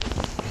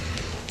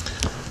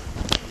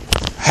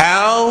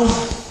How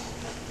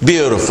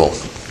beautiful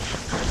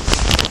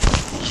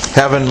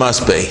heaven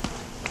must be.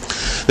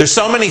 There's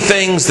so many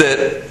things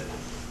that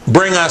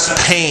bring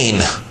us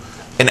pain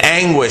and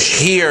anguish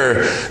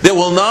here that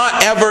will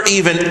not ever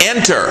even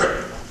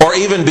enter or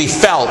even be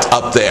felt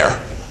up there.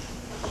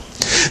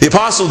 The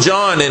Apostle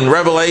John in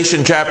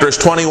Revelation chapters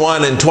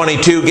 21 and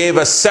 22 gave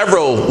us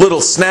several little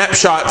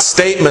snapshot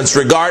statements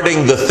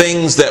regarding the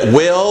things that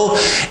will,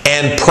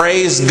 and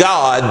praise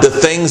God, the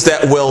things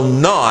that will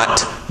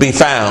not be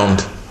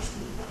found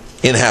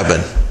in heaven.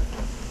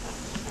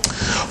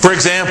 For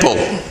example,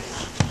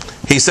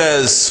 he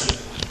says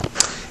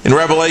in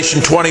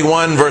Revelation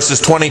 21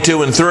 verses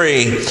 22 and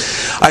 3,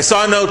 I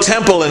saw no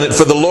temple in it,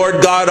 for the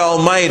Lord God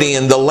Almighty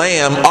and the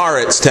Lamb are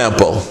its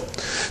temple.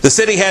 The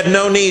city had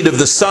no need of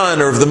the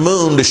sun or of the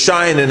moon to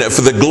shine in it,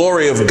 for the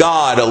glory of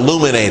God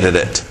illuminated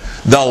it.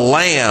 The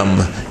Lamb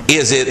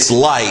is its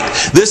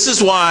light. This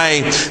is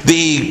why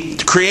the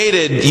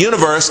created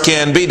universe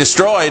can be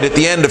destroyed at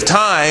the end of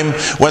time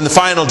when the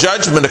final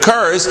judgment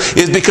occurs,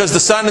 is because the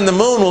sun and the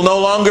moon will no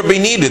longer be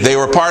needed. They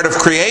were part of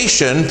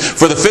creation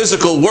for the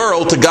physical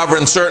world to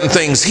govern certain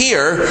things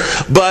here,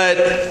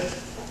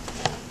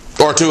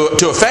 or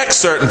to affect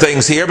certain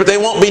things here, but they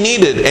won't be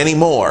needed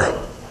anymore.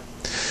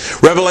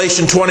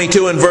 Revelation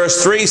 22 and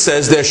verse 3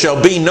 says, there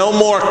shall be no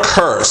more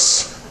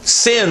curse.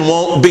 Sin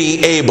won't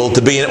be able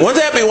to be in it. Wouldn't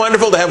that be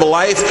wonderful to have a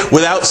life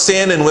without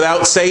sin and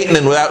without Satan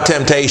and without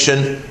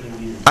temptation?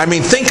 I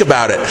mean, think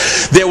about it.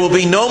 There will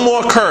be no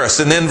more curse.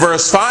 And then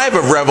verse 5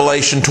 of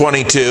Revelation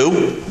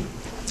 22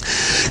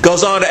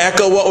 goes on to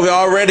echo what we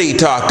already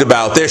talked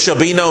about. There shall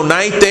be no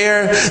night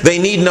there. They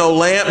need no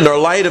lamp nor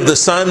light of the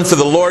sun, for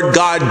the Lord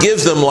God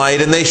gives them light,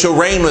 and they shall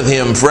reign with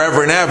him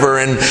forever and ever.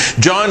 And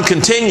John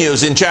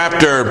continues in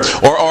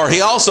or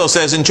he also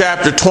says in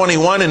chapter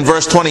 21 and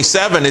verse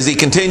 27, as he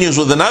continues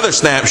with another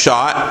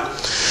snapshot,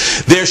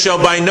 there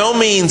shall by no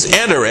means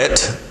enter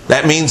it,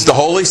 that means the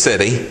holy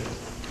city,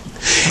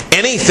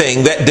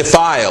 anything that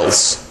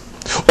defiles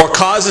or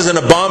causes an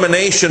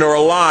abomination or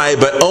a lie,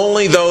 but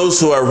only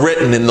those who are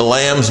written in the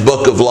Lamb's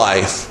book of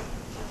life.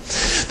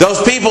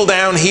 Those people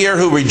down here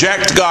who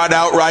reject God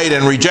outright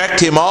and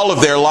reject Him all of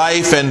their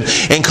life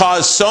and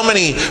cause so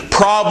many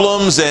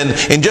problems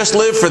and just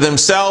live for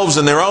themselves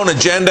and their own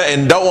agenda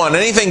and don't want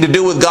anything to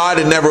do with God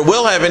and never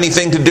will have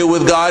anything to do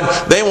with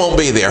God, they won't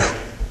be there.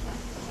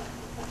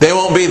 They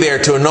won't be there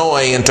to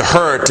annoy and to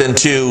hurt and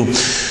to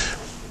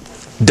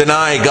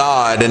deny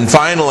God. And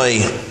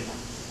finally,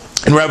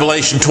 in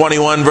Revelation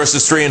 21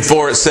 verses 3 and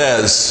 4 it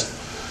says,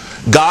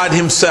 God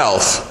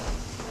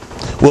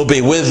Himself will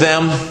be with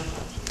them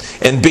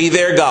and be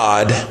their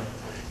God,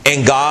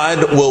 and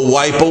God will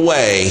wipe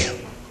away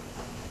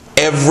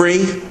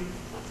every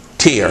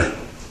tear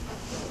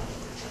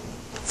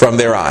from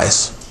their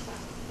eyes.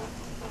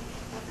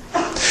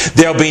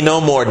 There'll be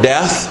no more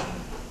death.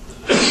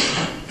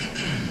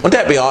 Wouldn't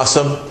that be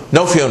awesome?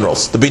 No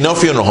funerals. There'll be no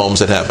funeral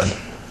homes in heaven.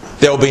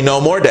 There will be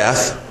no more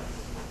death,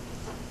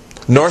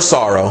 nor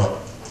sorrow,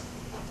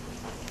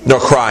 nor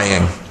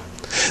crying.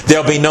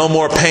 There'll be no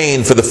more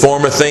pain, for the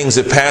former things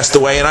have passed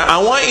away. And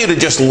I want you to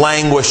just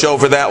languish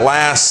over that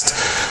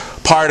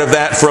last part of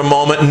that for a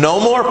moment.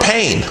 No more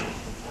pain.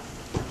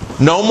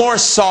 No more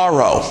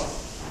sorrow.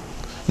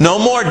 No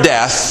more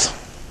death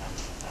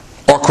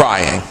or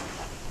crying.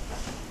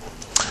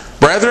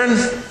 Brethren,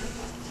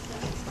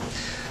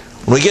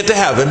 when we get to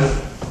heaven,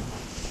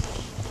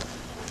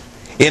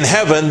 in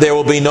heaven there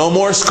will be no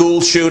more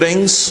school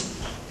shootings,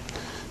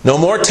 no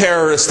more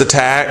terrorist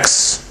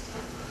attacks,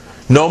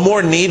 no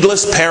more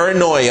needless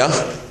paranoia,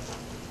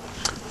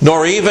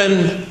 nor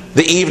even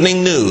the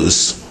evening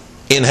news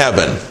in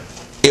heaven.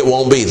 It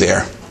won't be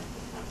there.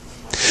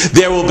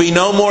 There will be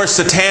no more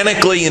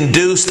satanically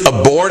induced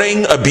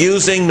aborting,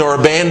 abusing, nor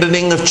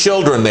abandoning of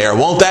children there.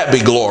 Won't that be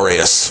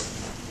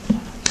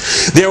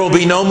glorious? There will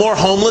be no more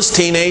homeless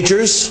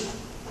teenagers,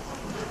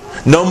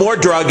 no more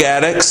drug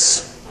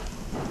addicts,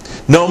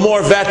 no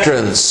more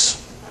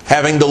veterans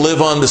having to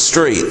live on the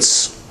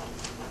streets.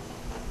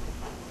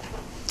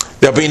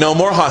 There'll be no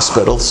more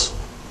hospitals,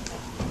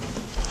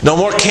 no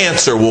more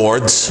cancer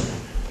wards,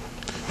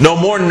 no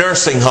more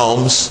nursing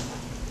homes,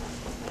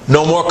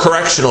 no more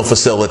correctional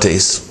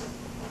facilities.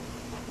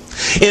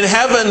 In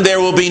heaven there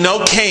will be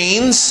no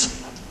canes,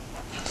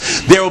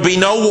 there will be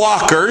no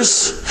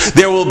walkers,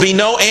 there will be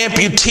no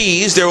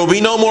amputees, there will be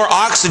no more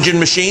oxygen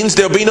machines,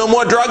 there will be no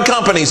more drug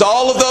companies.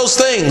 All of those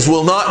things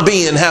will not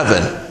be in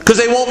heaven because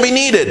they won't be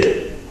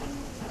needed.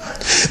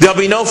 There'll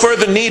be no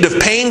further need of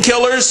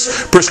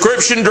painkillers,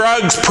 prescription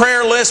drugs,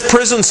 prayer lists,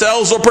 prison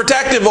cells, or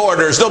protective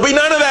orders. There'll be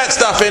none of that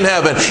stuff in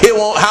heaven. It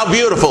won't. How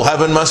beautiful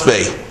heaven must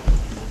be.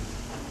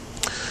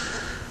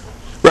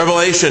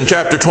 Revelation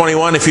chapter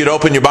 21, if you'd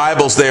open your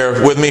Bibles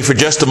there with me for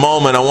just a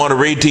moment, I want to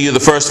read to you the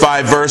first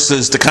 5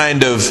 verses to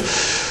kind of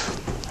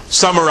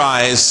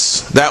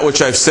summarize that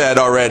which I've said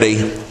already.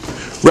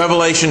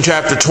 Revelation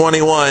chapter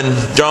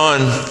 21, John,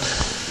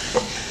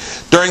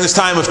 during this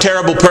time of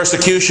terrible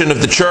persecution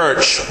of the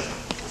church,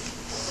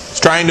 he's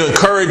trying to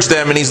encourage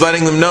them, and he's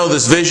letting them know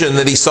this vision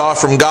that he saw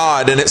from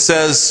God. And it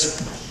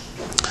says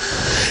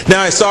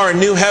Now I saw a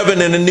new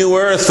heaven and a new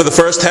earth, for the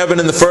first heaven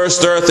and the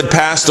first earth had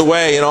passed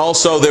away, and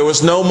also there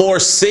was no more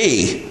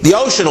sea. The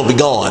ocean will be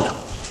gone.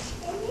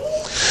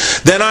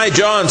 Then I,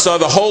 John, saw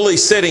the holy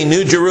city,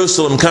 New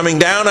Jerusalem, coming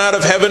down out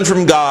of heaven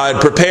from God,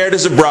 prepared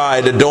as a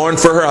bride, adorned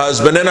for her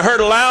husband. And I heard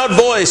a loud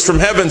voice from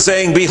heaven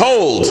saying,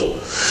 Behold,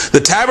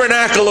 the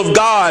tabernacle of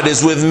God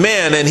is with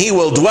men, and he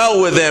will dwell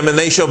with them, and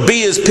they shall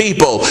be his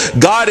people.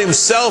 God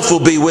himself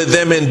will be with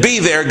them and be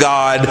their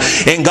God,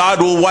 and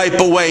God will wipe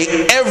away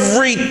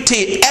every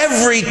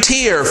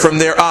tear from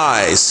their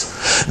eyes.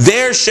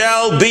 There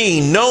shall be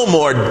no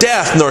more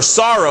death, nor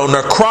sorrow,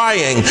 nor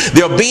crying.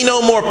 There will be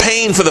no more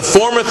pain, for the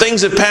former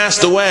things have passed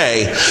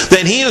away.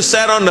 Then he who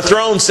sat on the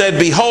throne said,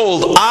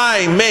 Behold,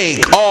 I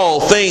make all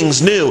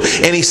things new.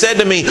 And he said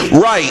to me,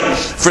 Write,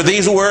 for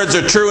these words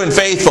are true and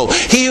faithful.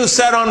 He who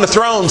sat on the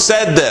throne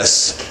said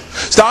this.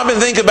 Stop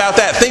and think about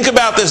that. Think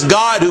about this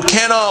God who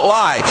cannot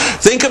lie.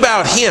 Think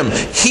about him.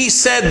 He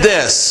said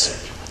this.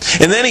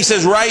 And then he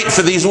says, Write,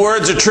 for these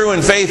words are true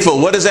and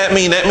faithful. What does that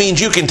mean? That means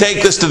you can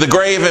take this to the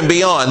grave and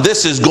beyond.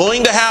 This is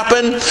going to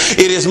happen.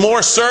 It is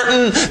more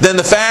certain than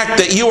the fact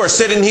that you are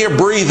sitting here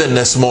breathing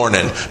this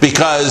morning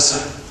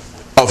because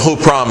of who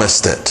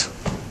promised it.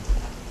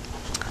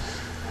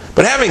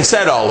 But having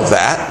said all of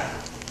that,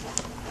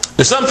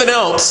 there's something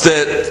else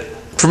that,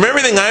 from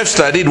everything I've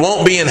studied,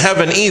 won't be in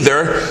heaven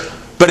either,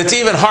 but it's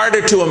even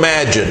harder to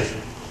imagine.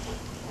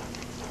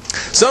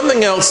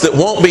 Something else that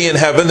won't be in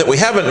heaven that we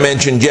haven't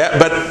mentioned yet,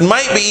 but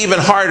might be even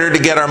harder to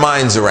get our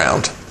minds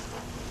around.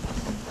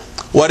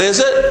 What is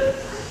it?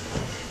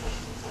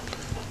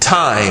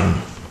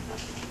 Time.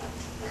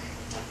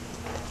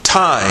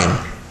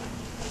 Time.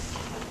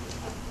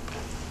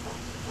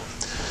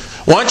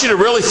 I want you to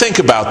really think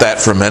about that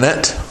for a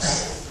minute.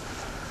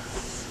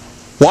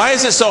 Why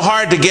is it so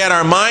hard to get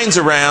our minds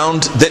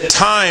around that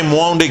time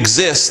won't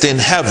exist in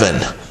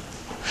heaven?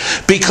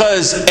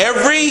 Because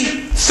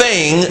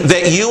everything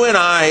that you and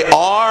I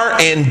are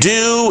and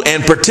do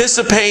and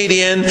participate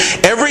in,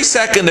 every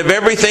second of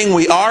everything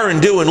we are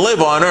and do and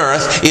live on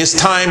earth is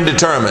time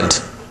determined.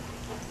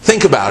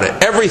 Think about it.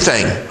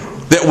 Everything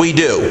that we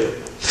do.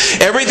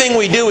 Everything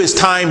we do is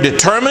time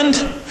determined.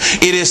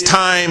 It is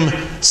time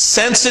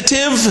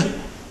sensitive.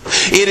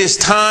 It is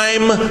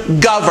time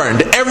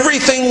governed.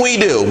 Everything we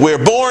do.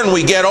 We're born,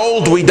 we get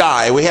old, we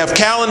die. We have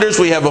calendars,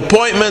 we have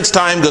appointments,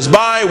 time goes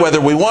by whether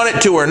we want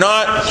it to or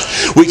not.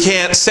 We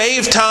can't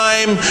save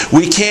time.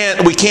 We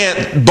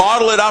can't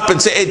bottle it up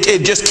and say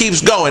it just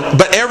keeps going.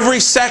 But every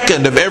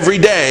second of every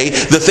day,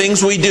 the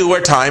things we do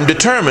are time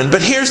determined.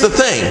 But here's the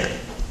thing.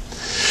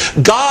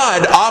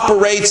 God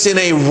operates in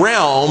a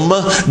realm,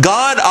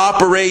 God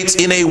operates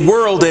in a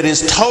world that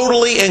is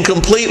totally and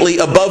completely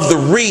above the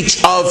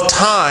reach of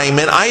time.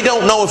 And I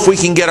don't know if we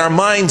can get our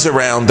minds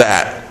around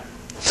that.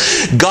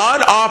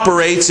 God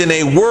operates in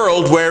a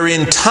world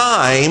wherein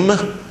time,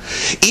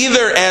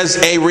 either as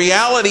a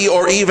reality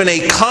or even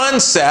a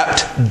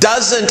concept,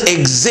 doesn't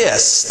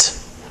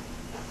exist.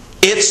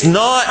 It's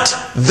not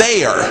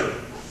there.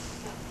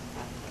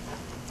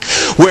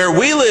 Where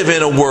we live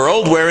in a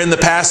world wherein the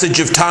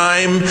passage of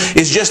time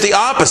is just the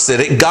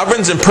opposite. It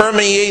governs and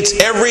permeates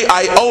every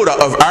iota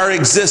of our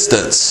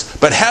existence.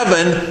 But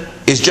heaven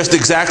is just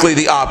exactly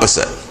the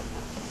opposite.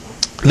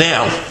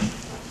 Now,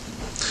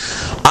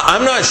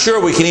 I'm not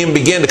sure we can even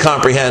begin to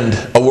comprehend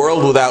a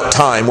world without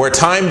time, where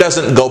time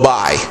doesn't go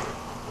by.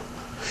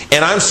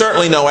 And I'm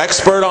certainly no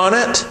expert on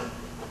it.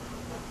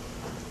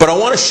 But I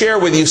want to share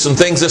with you some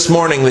things this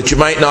morning that you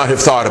might not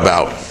have thought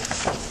about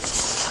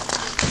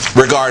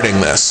regarding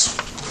this.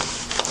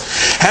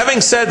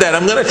 Having said that,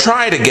 I'm going to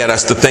try to get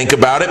us to think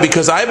about it,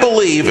 because I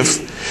believe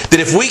that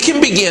if we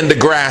can begin to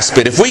grasp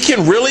it, if we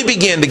can really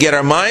begin to get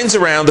our minds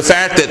around the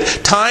fact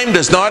that time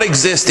does not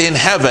exist in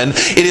heaven,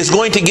 it is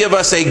going to give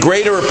us a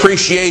greater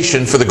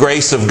appreciation for the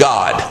grace of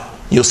God.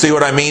 You'll see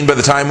what I mean by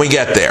the time we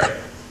get there.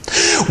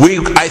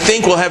 I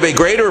think we'll have a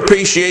greater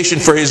appreciation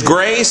for His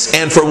grace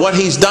and for what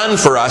He's done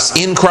for us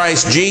in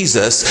Christ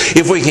Jesus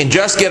if we can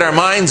just get our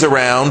minds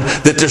around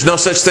that there's no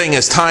such thing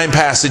as time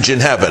passage in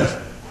heaven.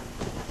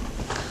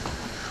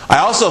 I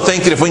also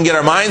think that if we can get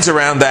our minds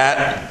around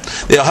that,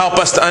 it'll help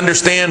us to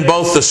understand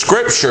both the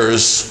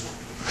Scriptures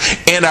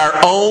and our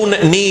own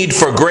need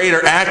for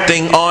greater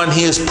acting on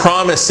His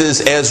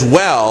promises as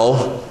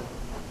well,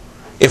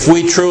 if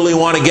we truly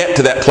want to get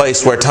to that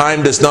place where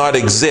time does not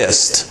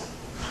exist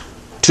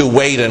to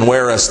weight and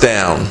wear us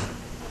down.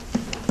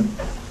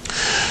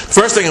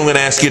 First thing I'm going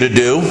to ask you to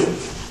do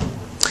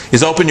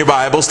is open your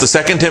Bibles to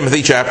 2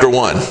 Timothy chapter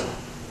 1.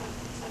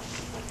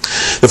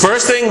 The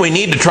first thing we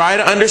need to try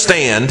to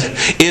understand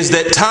is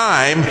that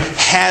time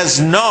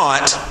has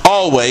not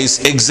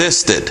always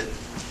existed.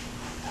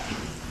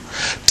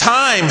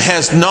 Time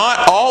has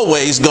not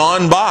always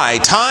gone by.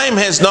 Time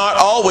has not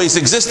always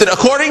existed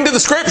according to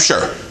the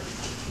Scripture.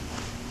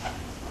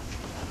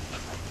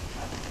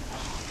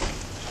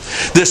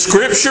 The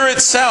Scripture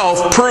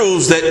itself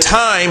proves that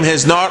time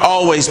has not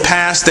always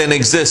passed and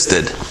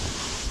existed.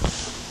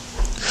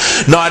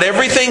 Not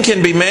everything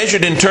can be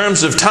measured in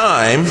terms of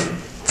time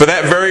for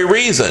that very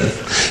reason.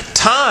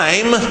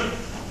 Time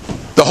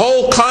The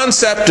whole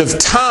concept of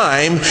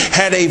time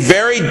had a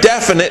very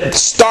definite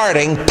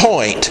starting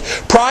point,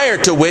 prior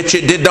to which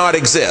it did not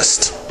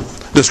exist.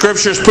 The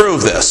Scriptures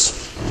prove this.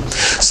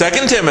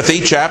 2 Timothy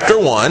chapter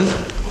 1.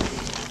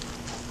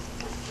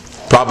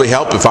 Probably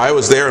help if I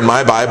was there in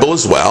my Bible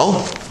as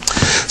well.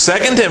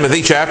 2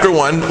 Timothy chapter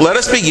 1, let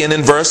us begin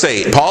in verse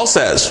 8. Paul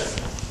says,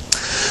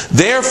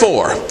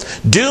 "Therefore,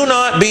 do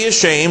not be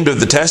ashamed of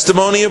the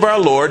testimony of our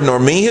Lord, nor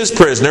me his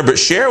prisoner, but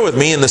share with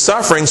me in the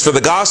sufferings for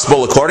the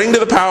gospel according to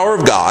the power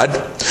of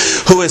God,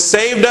 who has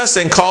saved us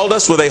and called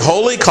us with a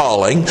holy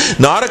calling,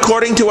 not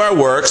according to our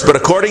works, but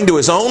according to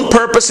his own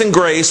purpose and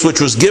grace, which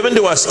was given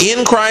to us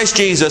in Christ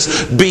Jesus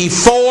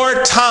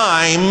before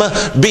time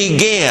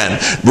began."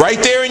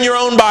 Right there in your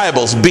own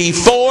Bibles,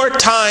 before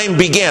time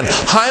began.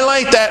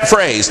 Highlight that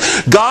phrase.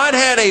 God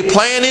had a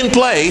plan in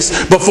place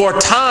before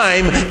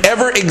time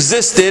ever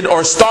existed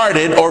or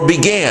started or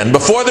began.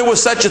 Before there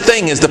was such a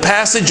thing as the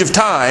passage of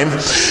time,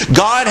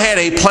 God had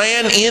a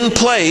plan in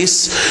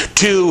place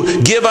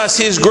to give us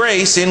his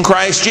grace in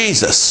Christ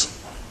Jesus.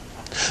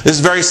 This is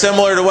very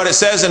similar to what it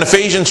says in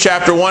Ephesians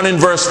chapter 1 and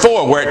verse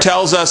 4, where it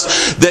tells us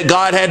that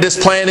God had this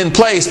plan in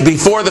place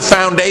before the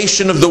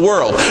foundation of the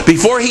world.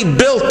 Before he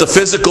built the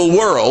physical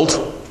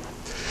world,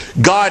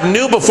 God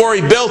knew before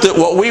he built it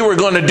what we were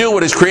going to do,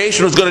 what his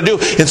creation was going to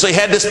do. And so he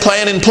had this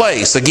plan in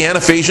place. Again,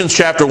 Ephesians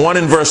chapter 1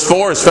 and verse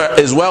 4,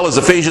 as well as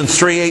Ephesians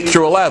 3, 8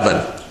 through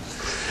 11.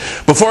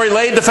 Before he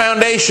laid the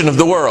foundation of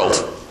the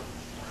world.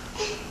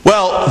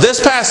 Well, this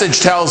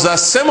passage tells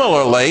us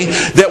similarly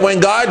that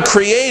when God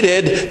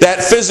created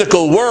that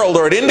physical world,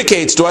 or it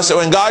indicates to us that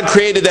when God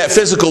created that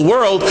physical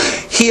world,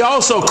 he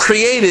also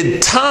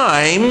created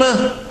time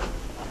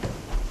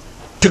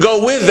to go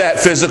with that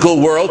physical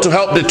world to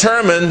help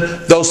determine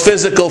those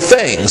physical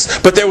things.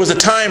 But there was a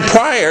time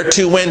prior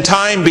to when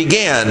time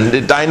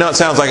began. I know it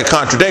sounds like a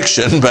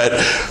contradiction, but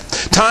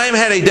time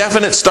had a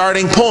definite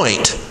starting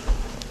point.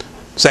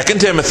 2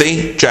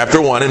 Timothy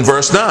chapter 1 and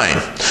verse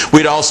 9.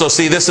 We'd also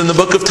see this in the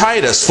book of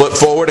Titus. Flip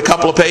forward a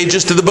couple of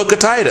pages to the book of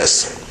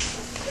Titus.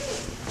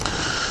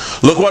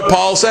 Look what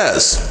Paul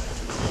says.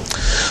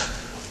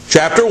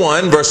 Chapter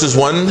 1, verses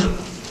 1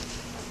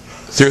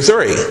 through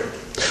 3.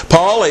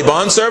 "Paul, a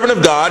bondservant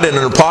of God and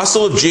an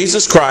apostle of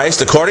Jesus Christ,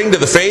 according to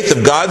the faith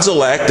of God's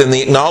elect and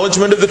the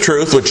acknowledgement of the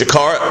truth which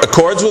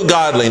accords with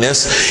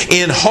godliness,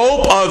 in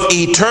hope of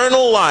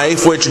eternal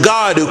life, which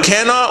God, who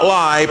cannot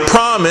lie,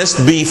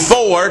 promised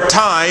before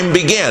time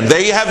began." There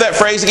you have that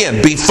phrase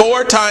again,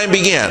 before time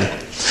began.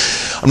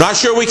 I'm not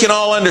sure we can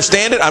all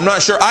understand it. I'm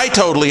not sure I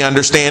totally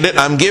understand it.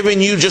 I'm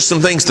giving you just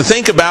some things to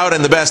think about,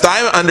 and the best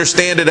I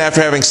understand it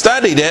after having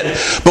studied it.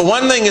 But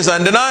one thing is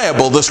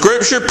undeniable. The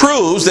Scripture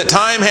proves that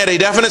time had a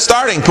definite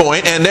starting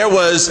point, and there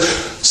was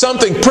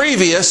something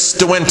previous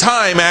to when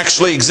time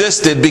actually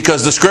existed,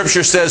 because the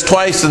Scripture says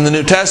twice in the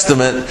New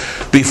Testament,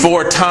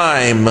 before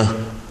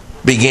time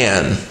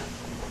began.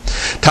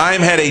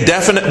 Time had a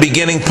definite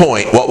beginning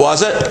point. What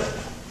was it?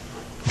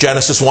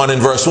 Genesis 1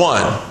 and verse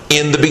 1.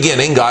 In the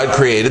beginning, God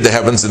created the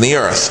heavens and the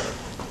earth.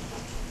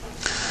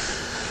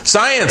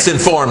 Science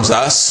informs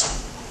us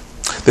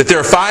that there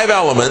are 5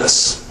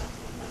 elements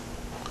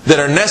that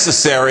are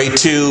necessary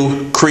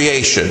to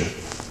creation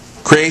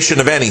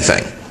of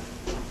anything.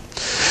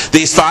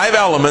 These 5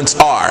 elements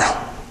are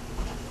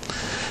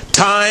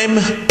time,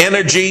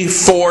 energy,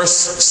 force,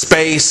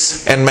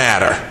 space, and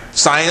matter.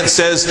 Science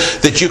says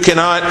that you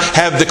cannot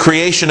have the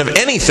creation of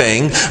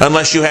anything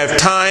unless you have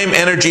time,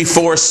 energy,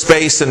 force,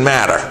 space, and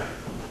matter.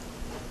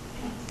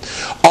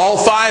 All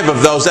 5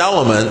 of those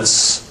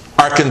elements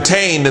are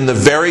contained in the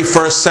very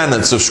first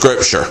sentence of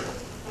Scripture.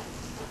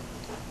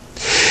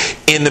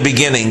 In the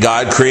beginning,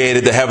 God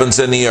created the heavens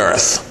and the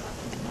earth.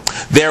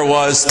 There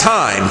was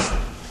time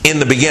in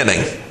the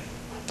beginning.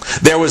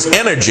 There was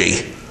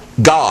energy,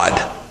 God.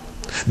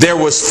 There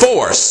was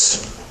force,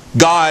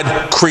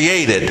 God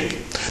created.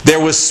 There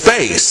was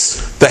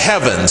space, the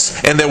heavens,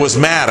 and there was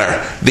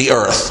matter, the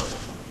earth.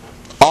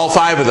 All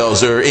 5 of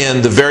those are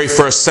in the very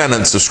first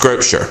sentence of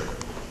Scripture.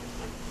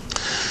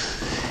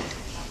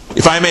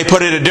 If I may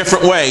put it a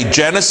different way,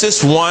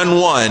 Genesis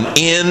 1:1,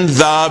 in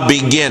the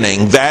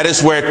beginning, that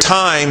is where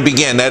time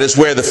began. That is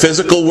where the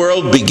physical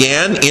world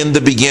began. In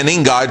the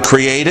beginning, God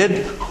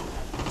created.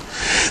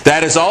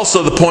 That is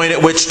also the point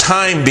at which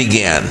time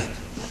began,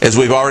 as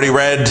we've already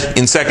read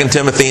in 2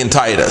 Timothy and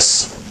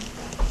Titus.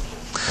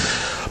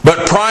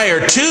 But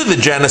prior to the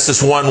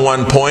Genesis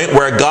 1:1 point,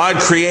 where God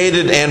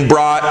created and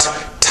brought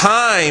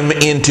time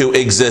into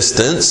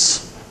existence,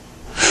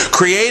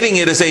 creating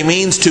it as a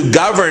means to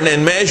govern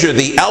and measure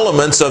the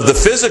elements of the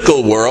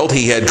physical world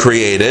he had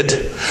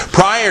created,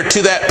 prior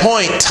to that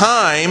point,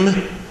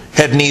 time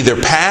had neither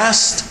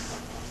passed,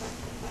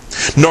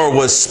 nor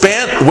was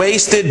spent,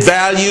 wasted,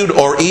 valued,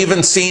 or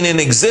even seen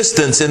in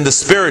existence in the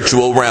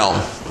spiritual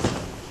realm.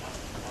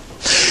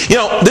 You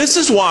know, this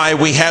is why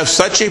we have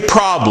such a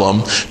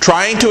problem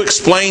trying to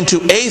explain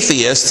to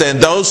atheists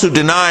and those who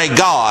deny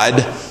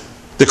God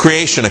the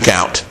creation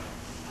account.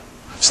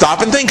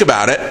 Stop and think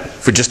about it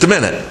for just a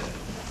minute.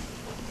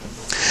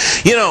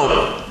 You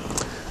know,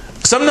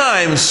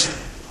 sometimes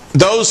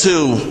those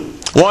who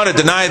want to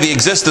deny the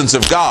existence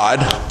of God,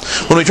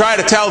 when we try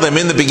to tell them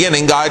in the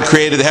beginning God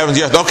created the heavens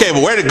and the earth, okay,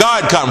 but where did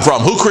God come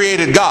from? Who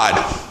created God?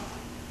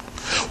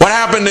 What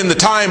happened in the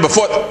time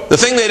before? The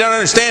thing they don't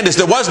understand is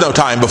there was no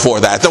time before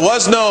that.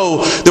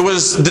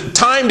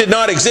 Time did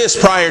not exist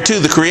prior to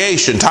the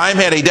creation. Time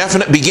had a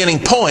definite beginning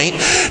point.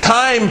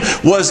 Time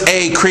was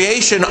a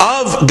creation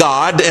of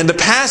God, and the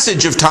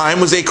passage of time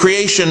was a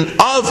creation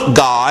of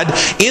God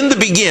in the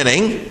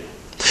beginning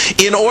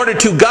in order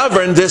to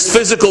govern this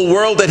physical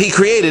world that He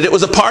created. It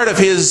was a part of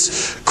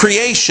His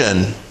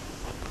creation,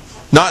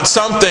 not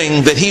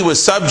something that He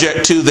was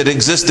subject to that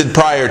existed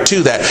prior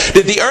to that.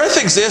 Did the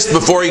earth exist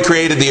before He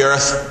created the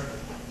earth?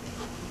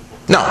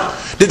 No.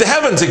 Did the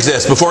heavens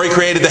exist before He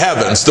created the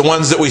heavens, the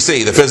ones that we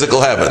see, the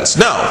physical heavens?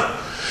 No.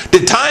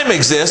 Did time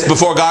exist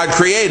before God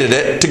created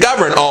it to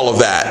govern all of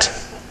that?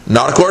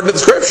 Not according to the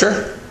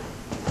Scripture.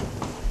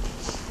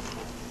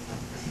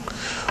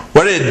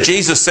 What did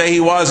Jesus say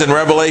He was in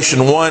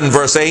Revelation 1,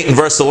 verse 8 and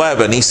verse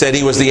 11? He said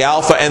He was the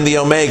Alpha and the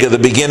Omega, the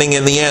beginning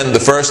and the end, the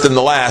first and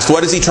the last.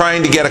 What is He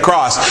trying to get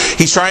across?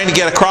 He's trying to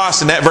get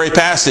across in that very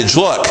passage,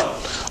 look,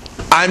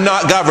 I'm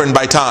not governed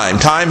by time.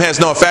 Time has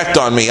no effect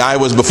on me. I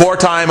was before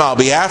time, I'll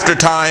be after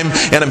time,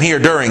 and I'm here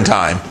during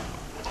time.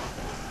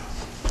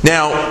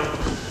 Now,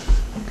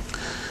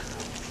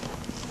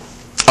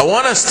 I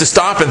want us to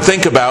stop and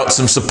think about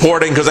some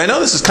supporting, because I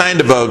know this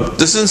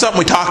isn't something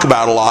we talk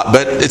about a lot,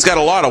 but it's got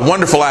a lot of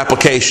wonderful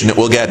application that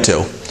we'll get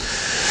to.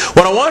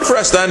 What I want for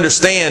us to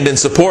understand in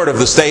support of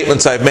the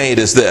statements I've made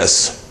is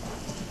this.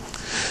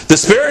 The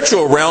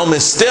spiritual realm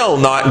is still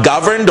not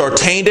governed or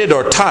tainted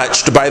or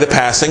touched by the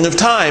passing of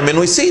time. And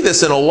we see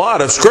this in a lot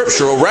of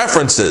scriptural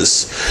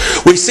references.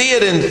 We see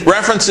it in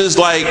references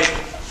like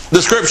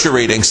the scripture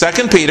reading,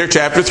 2 Peter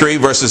chapter 3,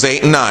 verses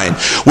 8 and 9.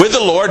 With the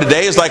Lord, a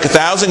day is like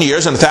 1,000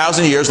 years, and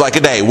 1,000 years like a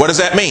day. What does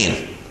that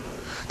mean?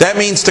 That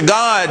means to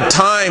God,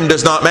 time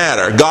does not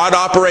matter. God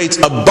operates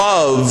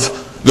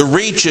above the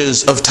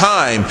reaches of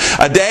time.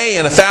 A day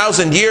and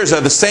 1,000 years are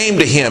the same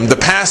to Him. The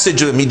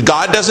passage of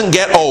God doesn't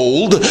get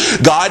old.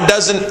 God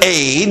doesn't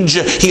age.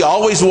 He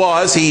always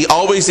was. He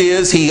always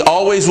is. He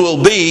always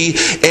will be.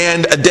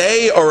 And a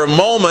day or a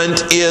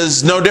moment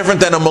is no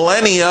different than a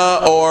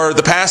millennia or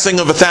the passing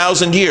of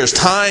 1,000 years.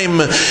 Time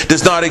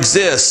does not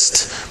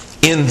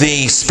exist in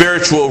the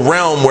spiritual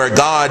realm where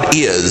God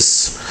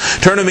is.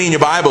 Turn to me in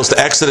your Bibles to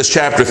Exodus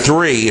chapter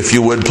 3, if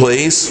you would,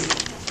 please.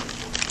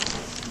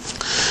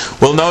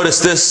 We'll notice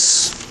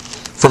this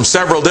from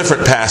several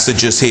different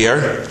passages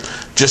here,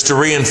 just to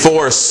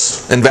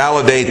reinforce and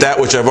validate that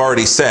which I've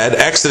already said.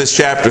 Exodus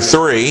chapter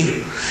 3.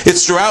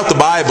 It's throughout the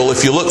Bible.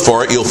 If you look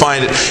for it, you'll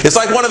find it. It's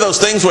like one of those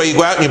things where you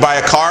go out and you buy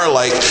a car,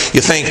 like you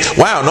think,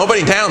 wow,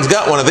 nobody in town's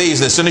got one of these.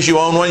 And as soon as you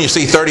own one, you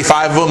see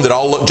 35 of them that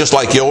all look just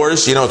like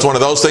yours. You know, it's one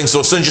of those things. So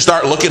as soon as you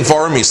start looking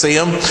for them, you see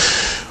them.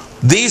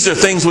 These are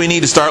things we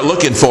need to start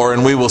looking for,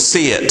 and we will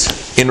see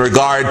it in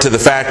regard to the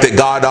fact that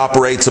God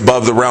operates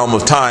above the realm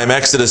of time.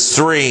 Exodus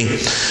 3,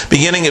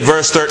 beginning at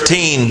verse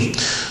 13,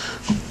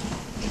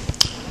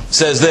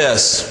 says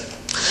this,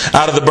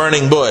 out of the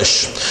burning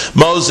bush.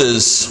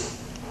 Moses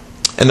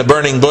and the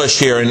burning bush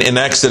here in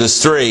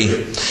Exodus 3.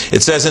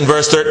 It says in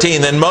verse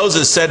 13, Then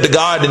Moses said to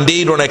God,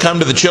 Indeed, when I come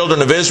to the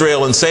children of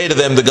Israel and say to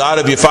them, The God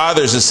of your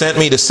fathers has sent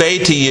me to say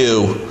to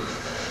you,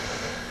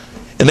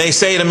 and they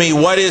say to me,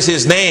 What is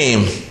His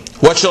name?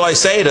 What shall I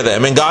say to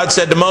them? And God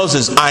said to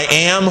Moses, I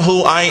am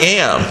who I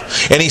am.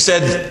 And He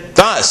said,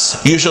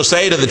 Thus you shall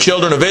say to the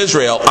children of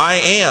Israel, I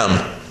am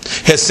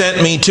has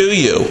sent me to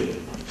you.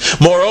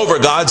 Moreover,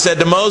 God said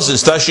to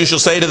Moses, Thus you shall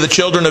say to the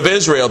children of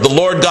Israel, The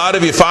Lord God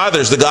of your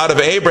fathers, the God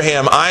of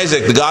Abraham,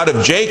 Isaac, the God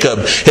of Jacob,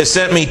 has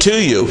sent me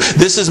to you.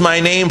 This is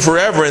my name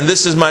forever, and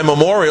this is my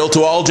memorial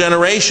to all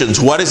generations.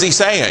 What is He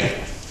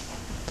saying?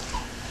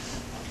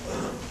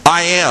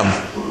 I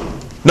am.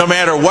 No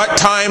matter what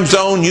time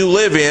zone you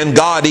live in,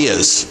 God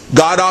is.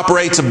 God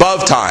operates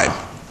above time.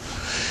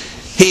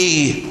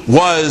 He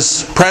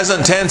was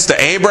present tense to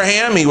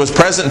Abraham. He was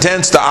present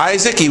tense to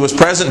Isaac. He was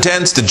present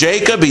tense to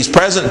Jacob. He's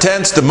present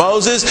tense to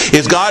Moses.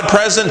 Is God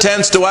present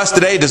tense to us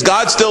today? Does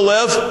God still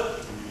live?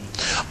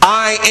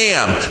 I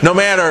am. No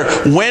matter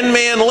when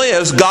man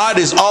lives, God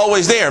is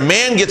always there.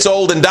 Man gets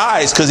old and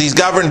dies because he's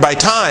governed by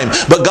time.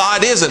 But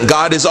God isn't.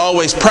 God is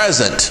always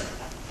present.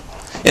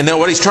 And then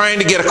what He's trying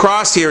to get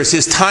across here is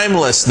His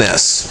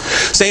timelessness.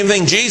 Same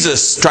thing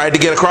Jesus tried to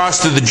get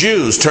across to the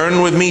Jews.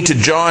 Turn with me to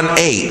John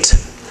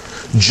 8.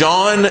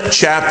 John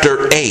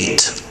chapter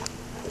 8.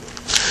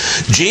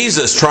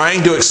 Jesus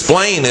trying to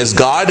explain as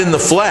God in the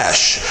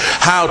flesh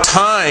how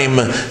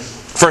time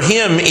for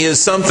Him is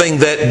something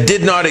that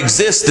did not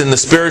exist in the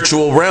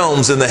spiritual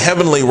realms, in the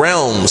heavenly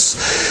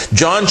realms.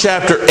 John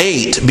chapter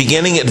 8,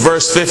 beginning at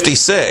verse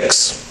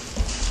 56.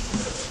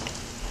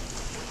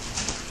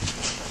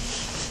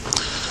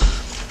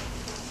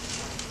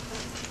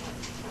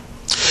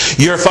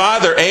 Your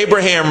father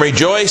Abraham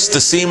rejoiced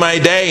to see my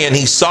day, and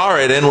he saw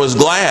it and was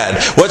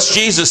glad. What's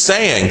Jesus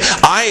saying?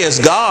 I, as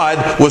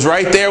God, was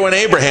right there when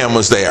Abraham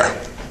was there.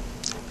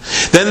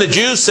 Then the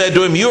Jews said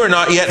to him, you are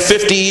not yet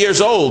 50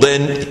 years old,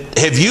 and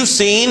have you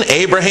seen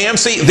Abraham?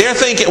 See, they're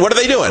thinking, what are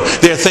they doing?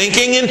 They're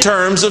thinking in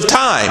terms of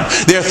time.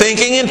 They're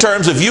thinking in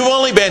terms of, you've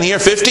only been here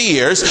 50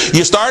 years.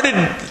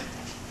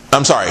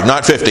 I'm sorry,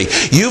 not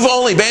 50. You've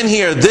only been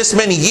here this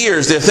many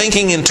years. They're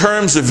thinking in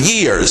terms of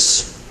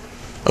years.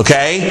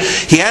 Okay?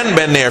 He hadn't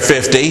been there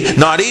 50,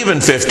 not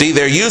even 50.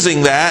 They're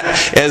using that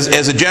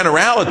as a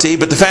generality,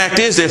 but the fact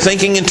is they're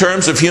thinking in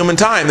terms of human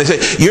time. They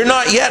say, you're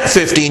not yet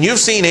 50, and you've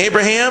seen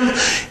Abraham?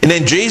 And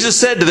then Jesus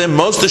said to them,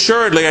 most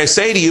assuredly I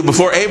say to you,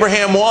 before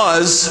Abraham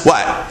was,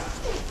 what?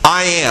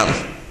 I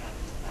am.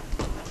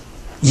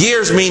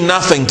 Years mean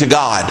nothing to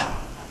God.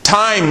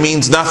 Time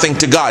means nothing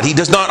to God. He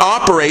does not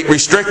operate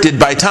restricted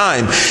by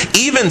time.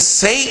 Even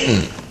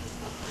Satan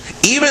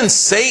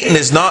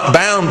is not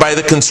bound by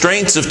the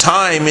constraints of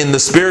time in the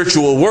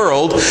spiritual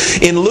world.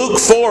 In Luke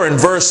 4 and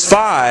verse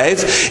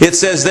 5, it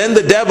says, then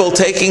the devil,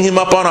 taking him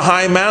up on a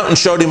high mountain,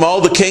 showed him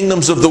all the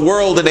kingdoms of the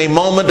world in a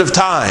moment of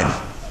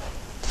time.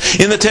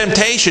 In the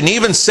temptation,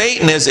 even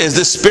Satan, as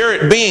this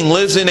spirit being,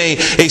 lives in a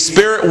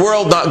spirit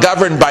world not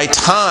governed by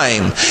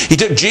time. He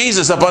took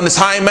Jesus up on this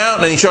high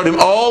mountain and he showed him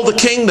all the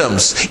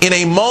kingdoms in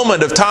a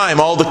moment of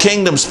time. All the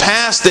kingdoms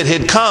past that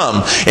had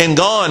come and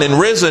gone and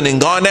risen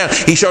and gone down.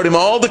 He showed him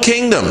all the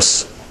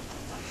kingdoms.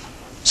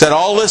 Said,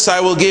 all this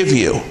I will give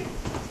you.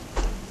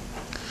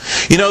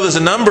 You know, there's a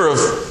number of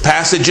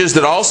passages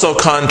that also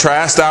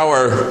contrast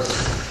our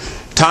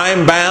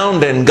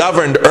time-bound and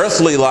governed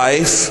earthly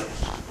life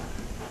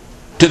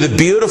to the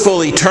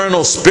beautiful,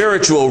 eternal,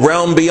 spiritual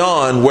realm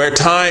beyond, where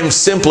time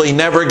simply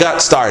never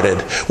got started,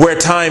 where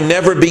time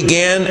never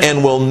began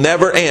and will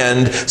never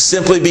end,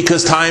 simply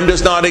because time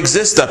does not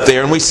exist up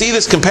there. And we see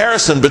this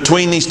comparison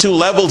between these two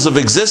levels of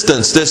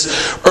existence, this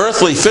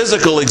earthly,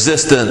 physical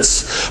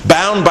existence,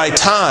 bound by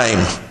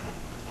time,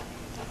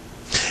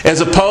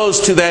 as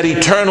opposed to that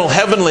eternal,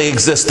 heavenly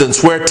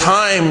existence, where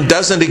time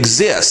doesn't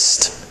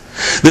exist.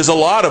 There's a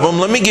lot of them.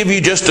 Let me give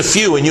you just a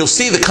few, and you'll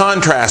see the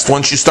contrast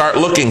once you start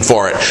looking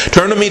for it.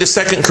 Turn to me to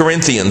 2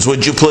 Corinthians,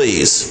 would you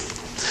please?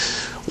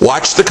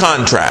 Watch the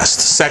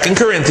contrast. 2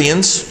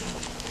 Corinthians,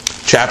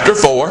 chapter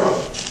 4.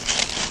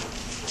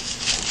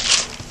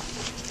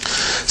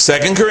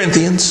 2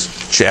 Corinthians,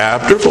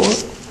 chapter 4.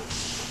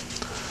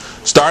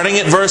 Starting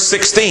at verse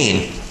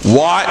 16.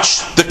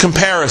 Watch the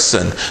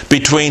comparison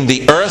between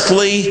the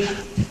earthly,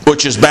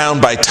 which is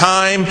bound by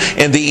time,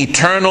 and the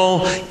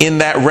eternal in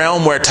that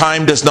realm where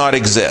time does not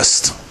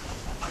exist.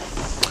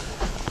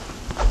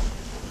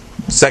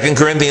 2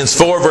 Corinthians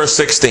 4 verse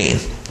 16.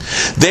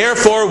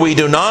 Therefore we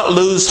do not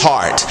lose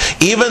heart,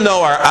 even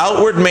though our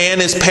outward man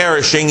is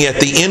perishing, yet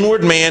the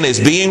inward man is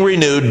being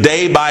renewed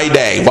day by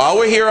day. While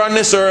we're here on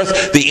this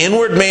earth, the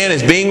inward man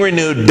is being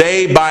renewed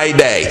day by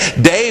day.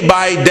 Day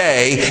by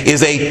day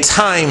is a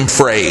time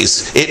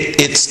phrase.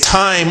 It's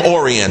time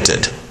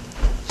oriented.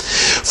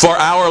 For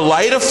our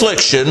light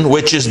affliction,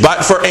 which is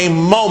but for a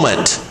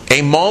moment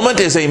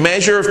is a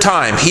measure of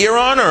time. Here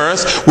on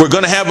earth, we're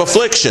going to have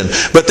affliction.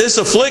 But this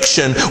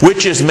affliction,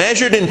 which is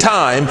measured in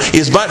time,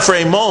 is but for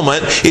a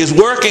moment, is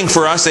working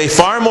for us a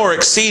far more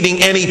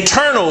exceeding and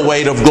eternal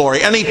weight of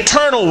glory. An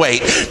eternal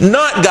weight,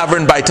 not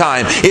governed by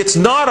time. It's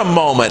not a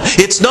moment.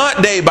 It's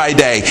not day by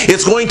day.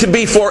 It's going to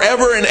be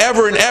forever and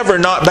ever and ever,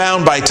 not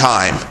bound by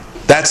time.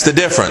 That's the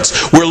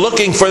difference. We're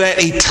looking for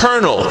that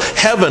eternal,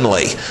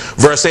 heavenly.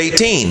 Verse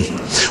 18.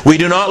 We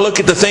do not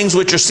look at the things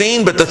which are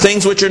seen, but the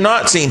things which are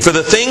not seen. For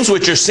the things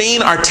which are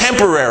seen are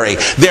temporary.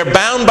 They're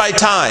bound by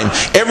time.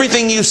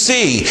 Everything you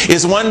see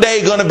is one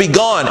day going to be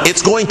gone.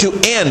 It's going to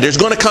end. There's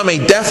going to come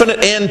a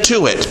definite end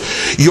to it.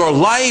 Your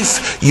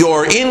life,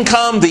 your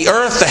income, the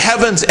earth, the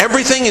heavens,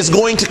 everything is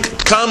going to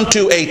come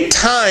to a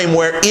time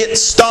where it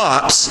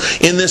stops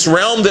in this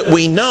realm that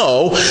we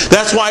know.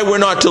 That's why we're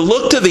not to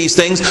look to these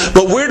things,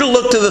 but we're to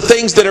look to the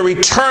things that are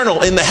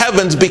eternal in the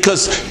heavens,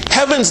 because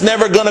heaven's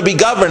never going to be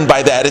governed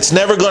by that. It's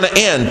never going to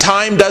end.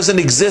 Time doesn't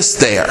exist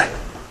there.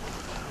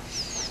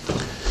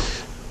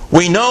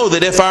 We know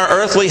that if our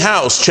earthly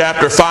house,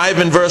 chapter 5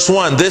 and verse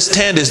 1, this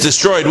tent is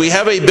destroyed, we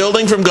have a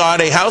building from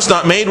God, a house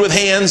not made with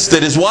hands,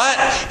 that is what?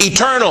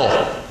 Eternal.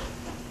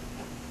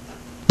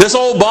 This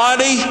old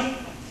body,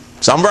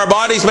 some of our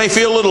bodies may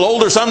feel a little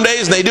older some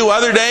days than they do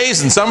other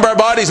days, and some of our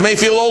bodies may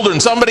feel older than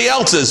somebody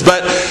else's,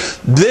 but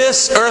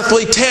this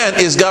earthly tent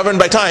is governed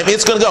by time.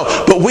 It's going to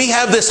go. But we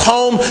have this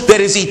home that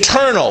is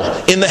eternal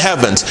in the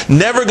heavens,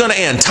 never going to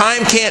end.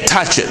 Time can't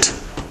touch it.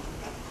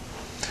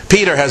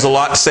 Peter has a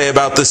lot to say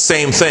about this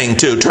same thing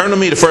too. Turn to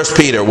me to 1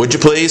 Peter, would you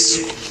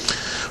please?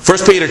 1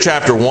 Peter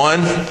chapter 1.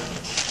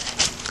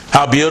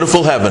 How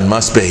beautiful heaven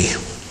must be.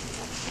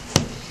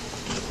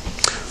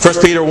 1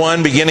 Peter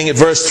 1, beginning at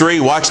verse 3,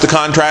 watch the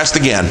contrast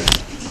again.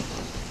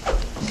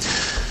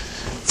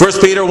 1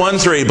 Peter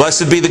 1:3,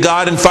 Blessed be the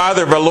God and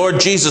Father of our Lord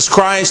Jesus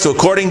Christ, who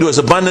according to His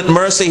abundant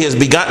mercy has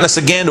begotten us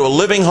again to a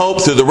living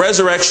hope through the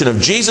resurrection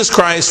of Jesus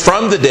Christ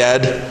from the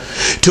dead,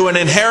 to an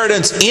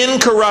inheritance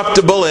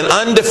incorruptible and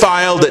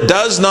undefiled that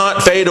does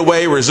not fade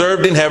away,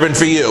 reserved in heaven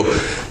for you.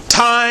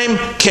 time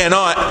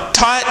cannot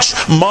touch,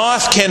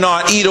 moth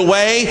cannot eat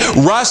away,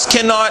 rust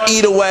cannot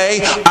eat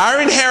away.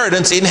 Our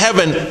inheritance in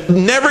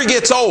heaven never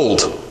gets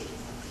old.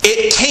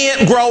 It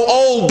can't grow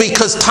old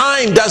because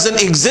time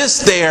doesn't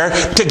exist there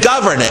to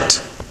govern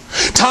it.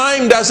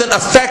 Time doesn't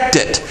affect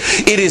it.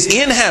 It is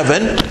in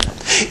heaven.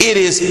 It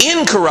is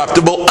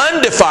incorruptible,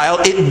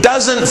 undefiled. It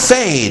doesn't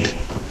fade.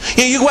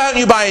 You go out and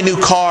you buy a new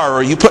car,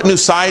 or you put new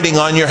siding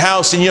on your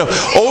house, and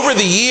over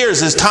the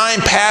years, as time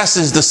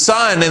passes, the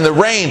sun and the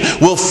rain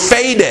will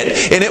fade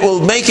it, and it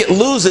will make it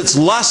lose its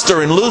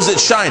luster and lose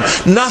its shine.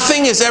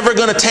 Nothing is ever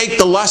going to take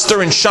the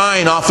luster and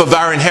shine off of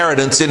our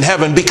inheritance in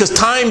heaven, because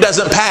time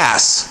doesn't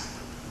pass.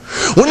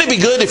 Wouldn't it be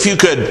good if you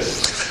could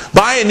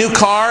buy a new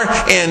car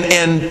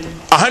and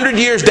 100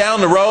 years down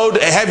the road,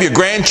 have your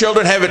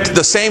grandchildren have it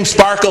the same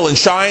sparkle and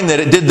shine that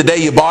it did the day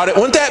you bought it?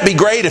 Wouldn't that be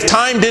great if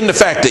time didn't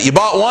affect it? You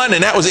bought one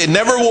and that was it.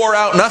 Never wore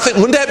out, nothing.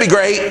 Wouldn't that be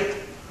great?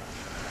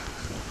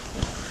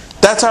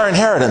 That's our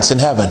inheritance in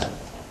heaven.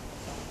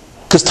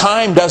 Because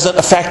time doesn't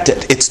affect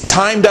it.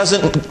 Time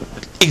doesn't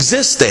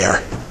exist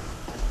there.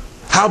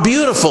 How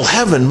beautiful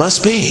heaven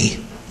must be.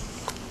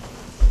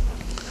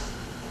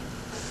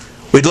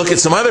 We'd look at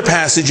some other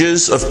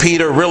passages of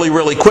Peter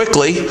really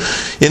quickly.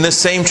 In this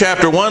same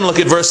chapter 1, look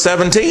at verse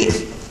 17.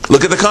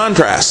 Look at the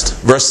contrast.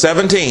 Verse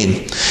 17.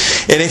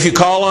 And if you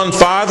call on the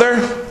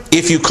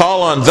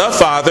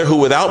Father, who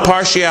without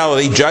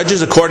partiality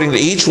judges according to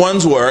each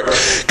one's work,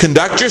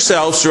 conduct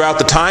yourselves throughout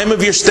the time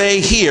of your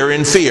stay here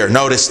in fear.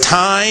 Notice,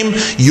 time,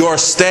 your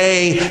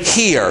stay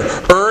here.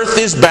 Earth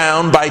is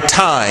bound by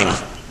time.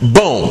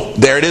 Boom.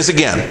 There it is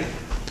again.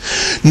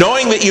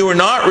 Knowing that you were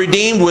not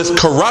redeemed with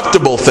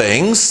corruptible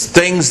things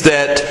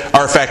that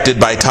are affected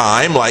by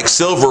time, like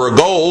silver or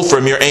gold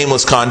from your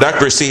aimless conduct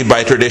received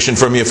by tradition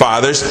from your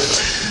fathers,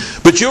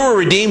 but you were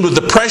redeemed with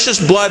the precious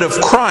blood of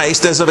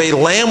Christ, as of a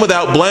lamb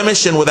without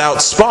blemish and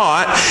without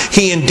spot.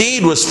 He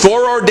indeed was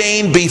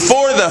foreordained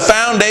before the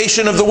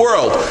foundation of the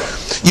world.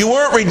 You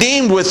weren't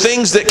redeemed with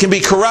things that can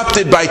be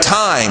corrupted by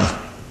time.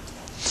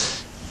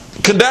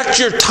 Conduct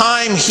your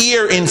time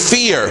here in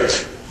fear.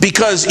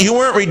 Because you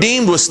weren't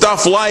redeemed with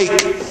stuff like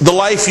the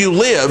life you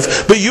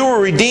live, but you were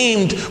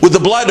redeemed with the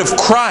blood of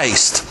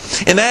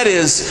Christ. And that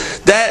is,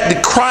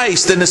 that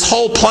Christ and His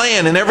whole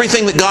plan and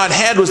everything that God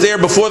had was there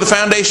before the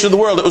foundation of the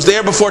world. It was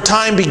there before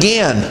time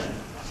began.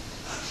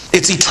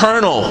 It's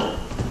eternal.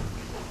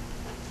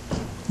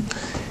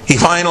 He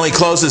finally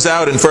closes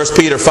out in 1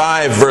 Peter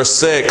 5, verse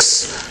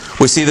 6.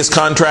 We see this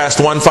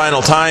contrast one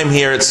final time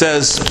here. It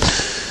says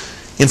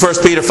in 1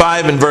 Peter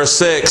 5 and verse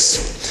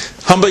 6,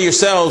 humble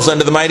yourselves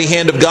under the mighty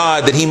hand of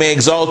God, that He may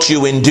exalt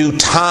you in due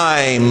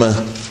time,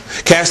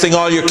 casting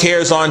all your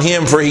cares on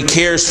Him, for He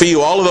cares for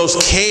you. All of those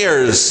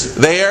cares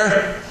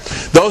there,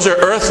 those are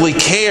earthly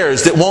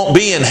cares that won't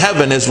be in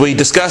heaven, as we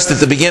discussed at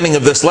the beginning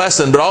of this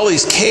lesson. But all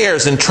these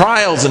cares and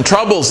trials and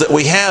troubles that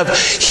we have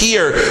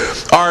here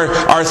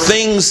are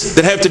things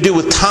that have to do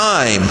with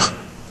time.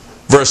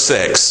 Verse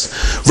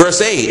 6.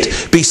 Verse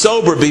 8. Be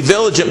sober, be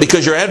vigilant,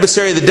 because your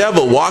adversary the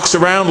devil walks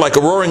around like a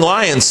roaring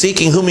lion,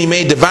 seeking whom he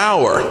may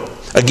devour.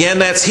 Again,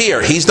 that's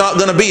here. He's not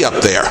going to be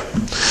up there.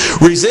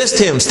 Resist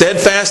him,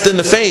 steadfast in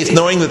the faith,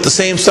 knowing that the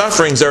same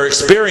sufferings are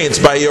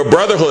experienced by your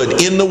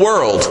brotherhood in the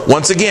world.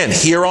 Once again,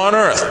 here on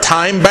earth,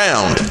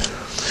 time-bound.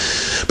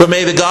 But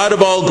may the God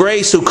of all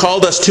grace, who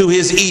called us to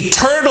His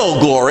eternal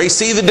glory,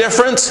 see the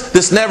difference?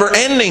 This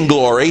never-ending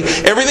glory.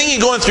 Everything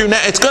you're going through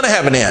now, it's going to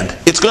have an end.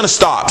 It's going to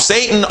stop.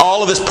 Satan,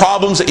 all of his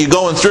problems that you're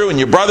going through, and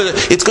your brother,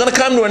 it's going to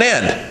come to an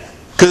end,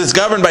 because it's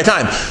governed by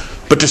time.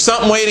 But there's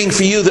something waiting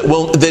for you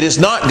that is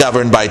not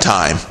governed by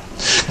time.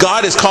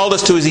 God has called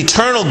us to His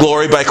eternal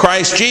glory by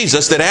Christ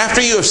Jesus, that after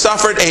you have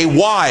suffered a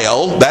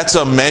while, that's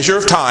a measure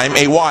of time,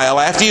 a while,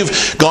 after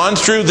you've gone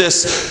through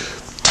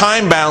this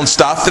time-bound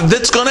stuff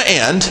that's going to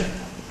end,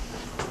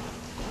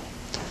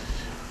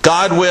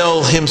 God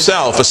will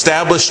Himself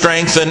establish,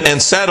 strengthen,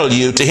 and settle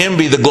you. To Him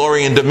be the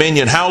glory and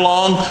dominion. How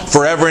long?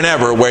 Forever and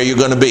ever, where you're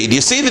going to be. Do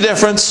you see the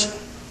difference?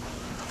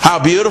 How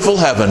beautiful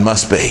heaven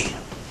must be.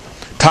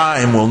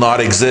 Time will not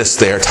exist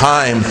there.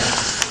 Time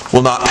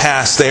will not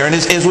pass there. And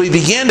as we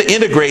begin to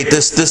integrate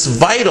this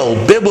vital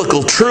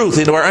biblical truth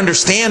into our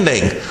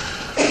understanding,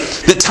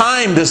 that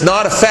time does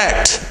not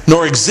affect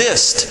nor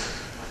exist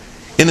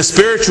in the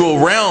spiritual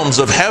realms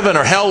of heaven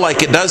or hell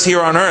like it does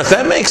here on earth,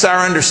 that makes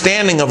our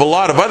understanding of a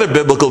lot of other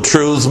biblical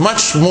truths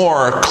much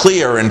more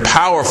clear and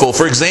powerful.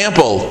 For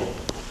example,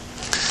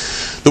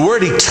 the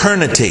word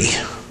eternity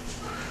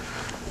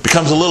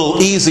becomes a little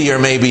easier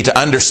maybe to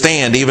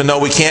understand, even though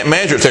we can't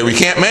measure it. Say, we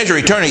can't measure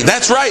eternity.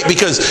 That's right,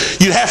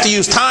 because you have to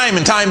use time,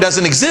 and time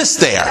doesn't exist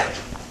there.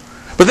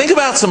 But think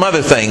about some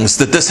other things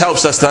that this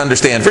helps us to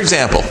understand. For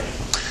example,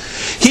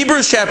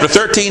 Hebrews chapter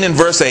 13 and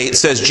verse 8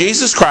 says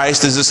Jesus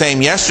Christ is the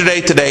same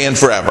yesterday, today, and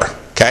forever.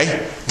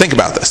 Okay? Think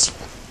about this.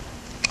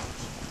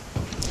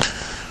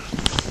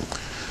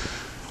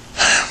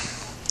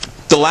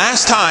 The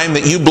last time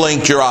that you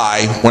blinked your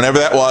eye, whenever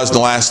that was in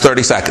the last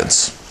 30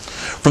 seconds,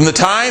 from the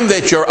time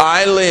that your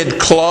eyelid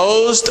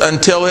closed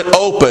until it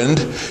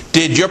opened,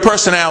 did your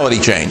personality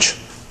change?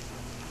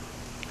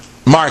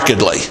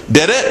 Markedly.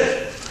 Did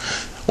it?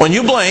 When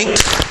you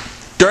blinked,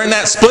 during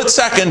that split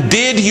second,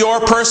 did your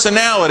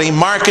personality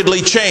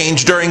markedly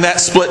change during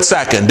that split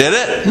second? Did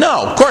it?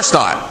 No, of course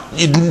not.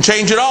 You didn't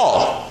change at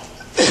all.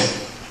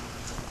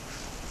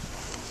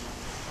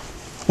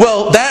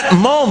 Well, that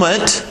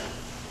moment,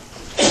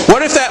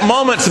 what if that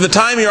moment from the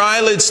time your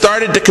eyelids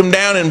started to come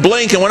down and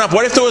blink and went up,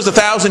 what if there was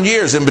 1,000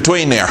 years in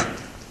between there?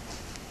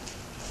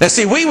 Now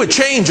see, we would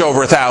change over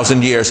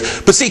 1,000 years.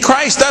 But see,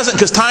 Christ doesn't,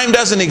 because time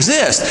doesn't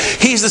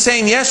exist. He's the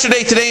same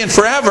yesterday, today, and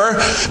forever,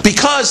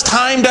 because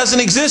time doesn't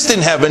exist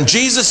in heaven.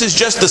 Jesus is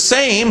just the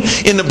same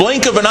in the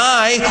blink of an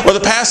eye or the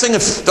passing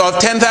of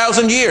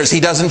 10,000 years. He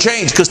doesn't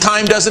change, because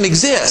time doesn't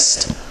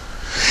exist.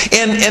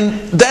 And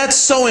that's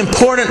so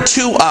important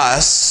to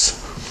us,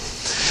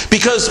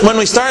 because when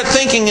we start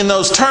thinking in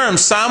those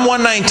terms, Psalm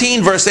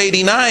 119 verse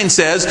 89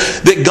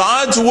 says that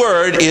God's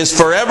Word is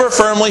forever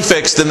firmly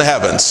fixed in the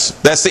heavens.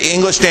 That's the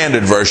English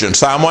Standard Version.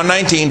 Psalm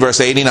 119 verse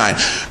 89.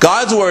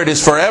 God's Word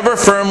is forever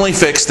firmly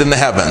fixed in the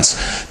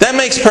heavens. That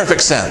makes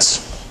perfect sense,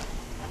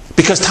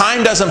 because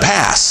time doesn't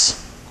pass.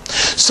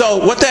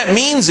 So what that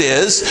means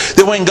is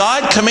that when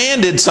God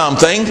commanded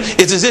something,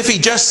 it's as if He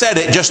just said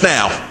it just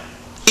now.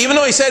 Even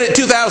though He said it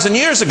 2,000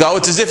 years ago,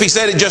 it's as if He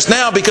said it just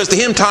now, because to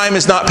Him time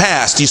is not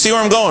past. You see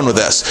where I'm going with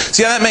this?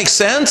 See how that makes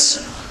sense?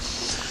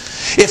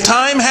 If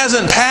time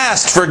hasn't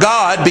passed for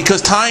God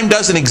because time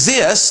doesn't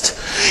exist,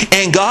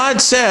 and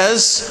God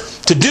says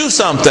to do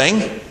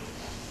something,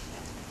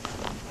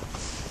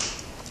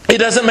 it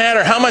doesn't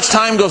matter how much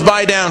time goes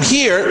by down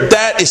here,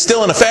 that is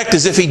still in effect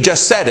as if He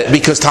just said it,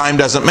 because time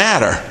doesn't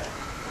matter.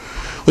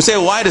 We say,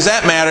 well, why does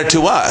that matter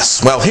to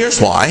us? Well,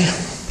 here's why.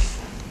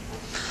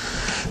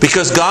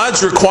 Because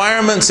God's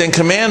requirements and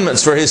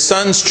commandments for His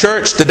Son's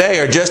church today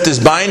are just as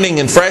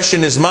binding and fresh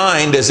in His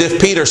mind as if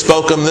Peter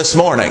spoke them this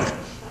morning.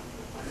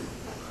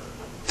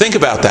 Think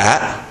about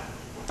that.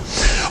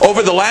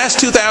 Over the last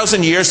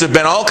 2,000 years, there have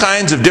been all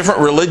kinds of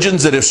different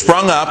religions that have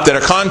sprung up that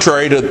are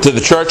contrary to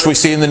the church we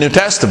see in the New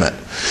Testament.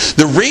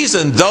 The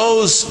reason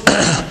those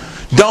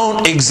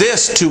don't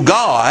exist to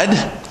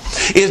God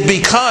is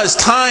because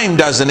time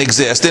doesn't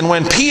exist. And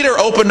when Peter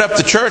opened up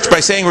the church by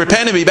saying,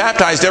 repent and be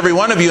baptized, every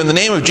one of you, in the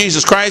name of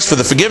Jesus Christ for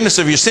the forgiveness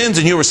of your sins,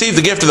 and you receive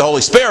the gift of the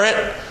Holy Spirit,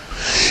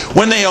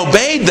 when they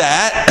obeyed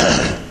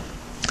that,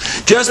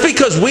 just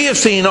because we have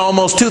seen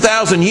almost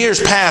 2,000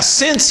 years pass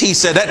since He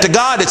said that, to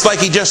God it's like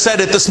He just said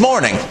it this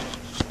morning.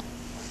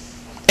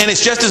 And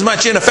it's just as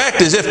much in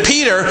effect as if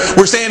Peter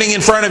were standing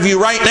in front of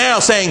you right now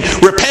saying,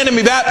 repent and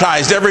be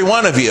baptized, every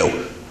one of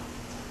you.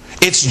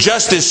 It's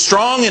just as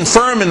strong and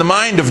firm in the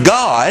mind of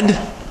God,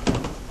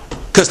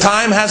 because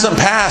time hasn't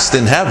passed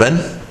in heaven.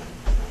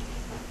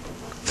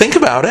 Think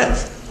about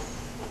it.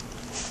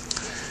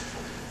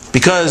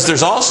 Because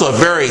there's also a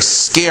very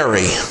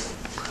scary,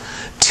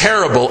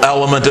 terrible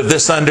element of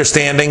this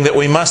understanding that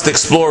we must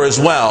explore as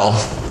well.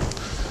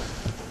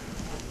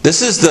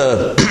 This is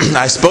the,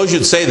 I suppose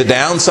you'd say, the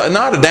downside,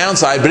 not a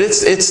downside, but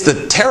it's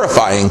the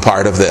terrifying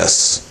part of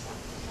this.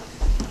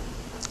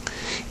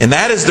 And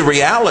that is the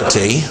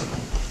reality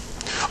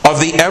of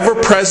the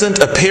ever-present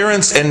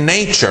appearance and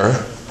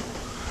nature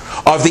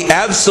of the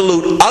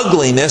absolute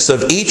ugliness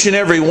of each and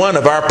every one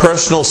of our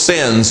personal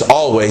sins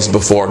always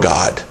before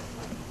God.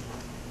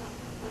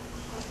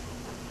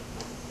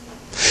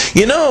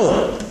 You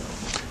know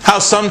how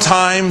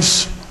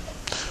sometimes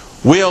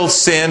we'll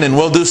sin and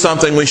we'll do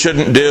something we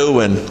shouldn't do,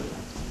 and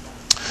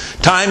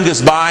time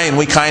goes by and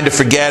we kind of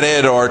forget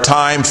it, or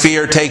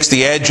fear takes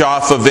the edge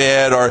off of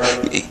it. Or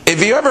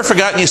have you ever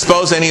forgotten, you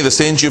suppose, any of the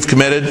sins you've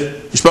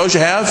committed? You suppose you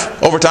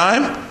have over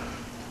time?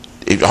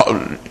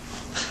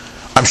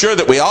 I'm sure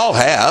that we all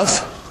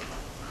have.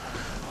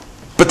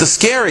 But the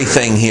scary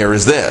thing here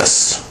is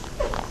this.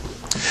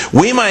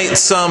 We might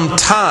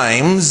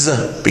sometimes,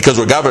 because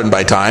we're governed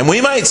by time,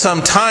 we might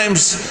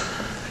sometimes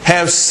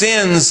have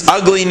sin's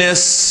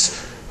ugliness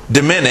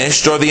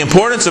diminished, or the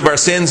importance of our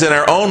sins in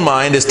our own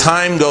mind as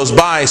time goes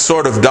by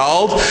sort of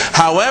dulled.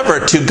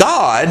 However, to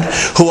God,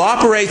 who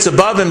operates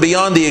above and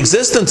beyond the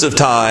existence of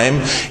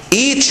time,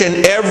 each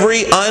and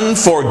every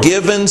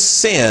unforgiven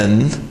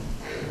sin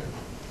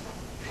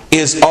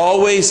is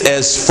always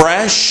as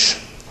fresh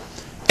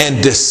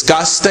and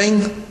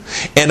disgusting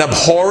and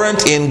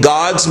abhorrent in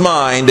God's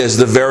mind as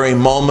the very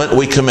moment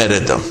we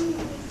committed them.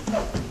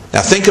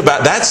 Now think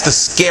about, that's the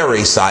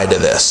scary side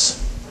of this.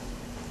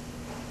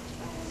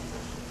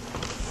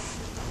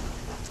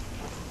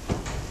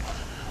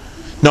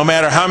 No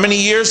matter how many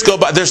years go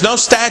by, there's no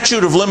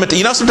statute of limitations.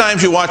 You know,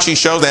 sometimes you watch these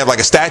shows, they have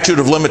like a statute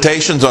of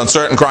limitations on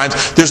certain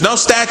crimes. There's no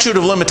statute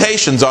of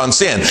limitations on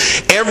sin.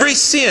 Every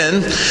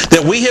sin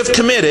that we have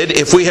committed,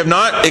 if we have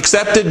not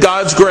accepted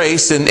God's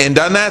grace and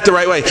done that the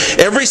right way,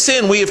 every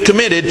sin we have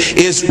committed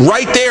is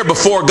right there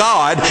before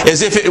God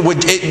as if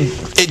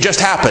it just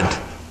happened.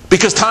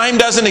 Because time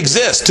doesn't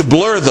exist to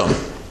blur them.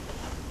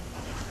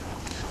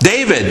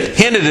 David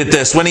hinted at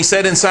this when he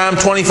said in Psalm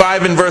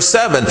 25 and verse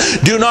 7,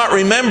 "Do not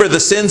remember the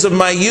sins of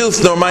my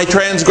youth nor my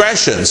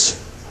transgressions."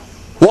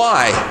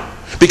 Why?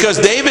 Because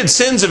David's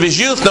sins of his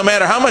youth, no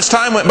matter how much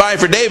time went by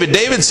for David,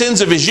 David's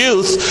sins of his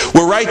youth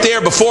were right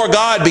there before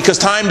God because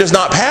time does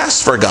not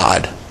pass for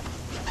God.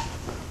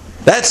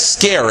 That's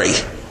scary.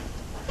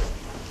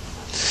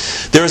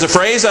 There is a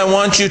phrase I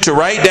want you to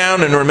write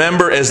down and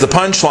remember as the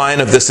punchline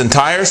of this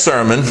entire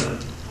sermon,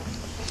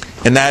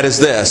 and that is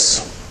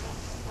this.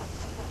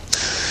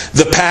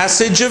 The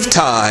passage of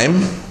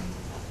time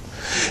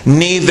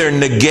neither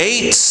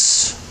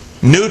negates,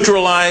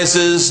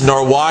 neutralizes,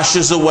 nor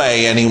washes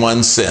away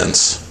anyone's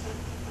sins.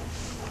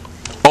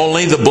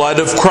 Only the blood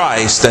of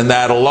Christ, and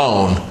that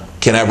alone,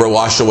 can ever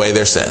wash away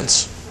their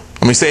sins.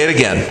 Let me say it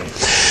again.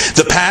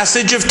 The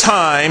passage of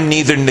time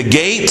neither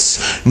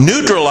negates,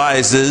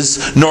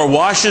 neutralizes, nor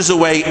washes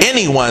away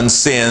anyone's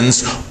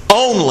sins.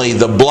 Only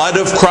the blood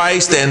of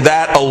Christ, and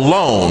that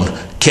alone,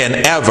 can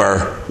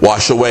ever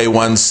wash away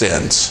one's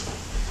sins.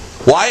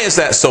 Why is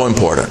that so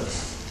important?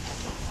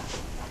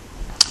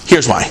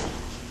 Here's why.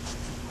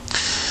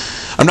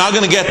 I'm not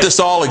going to get this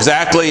all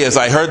exactly as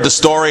I heard the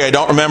story. I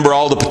don't remember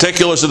all the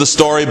particulars of the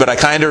story, but I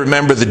kind of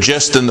remember the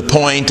gist and the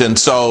point. And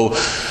so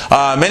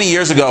many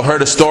years ago I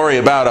heard a story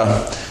about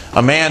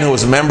a man who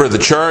was a member of the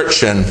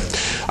church, and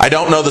I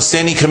don't know the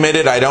sin he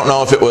committed. I don't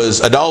know if it was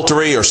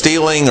adultery or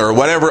stealing or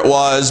whatever it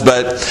was,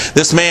 but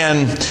this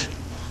man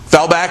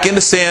fell back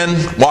into sin,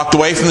 walked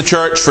away from the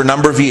church for a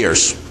number of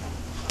years.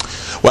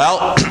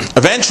 Well,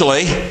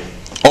 eventually,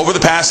 over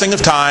the passing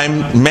of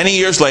time, many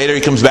years later,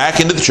 he comes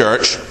back into the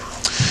church.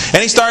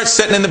 And he starts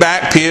sitting in the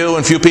back pew,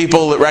 and a few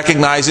people that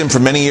recognize him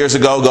from many years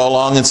ago go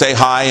along and say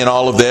hi and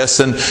all of this.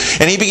 And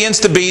he begins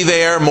to be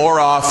there more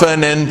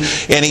often. And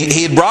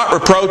he had brought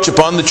reproach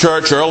upon the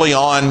church early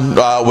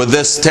on with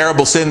this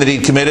terrible sin that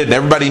he'd committed, and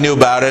everybody knew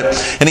about it.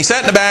 And he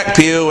sat in the back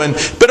pew.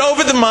 But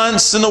over the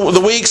months and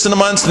the weeks and the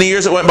months and the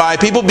years that went by,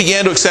 people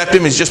began to accept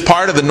him as just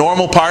part of the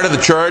normal part of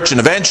the church. And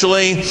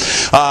eventually,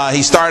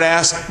 he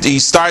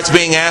starts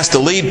being asked to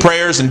lead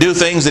prayers and do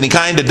things, and he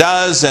kind of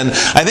does. And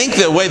I think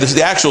the way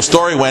the actual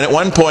story went, at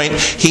one point,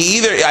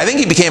 I think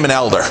he became an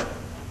elder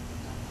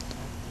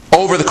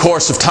over the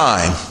course of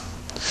time.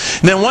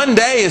 And then one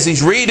day, as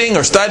he's reading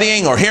or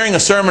studying or hearing a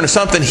sermon or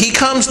something, he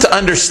comes to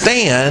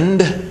understand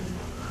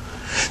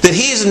that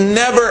he's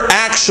never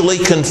actually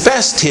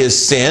confessed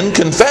his sin,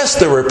 confessed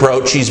the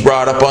reproach he's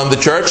brought upon the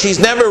church. He's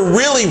never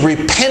really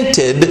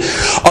repented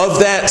of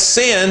that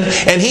sin,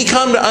 and he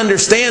come to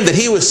understand that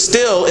he was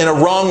still in a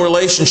wrong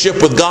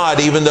relationship with God,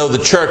 even though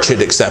the church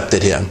had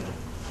accepted him.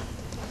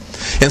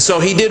 And so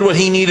he did what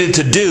he needed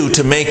to do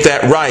to make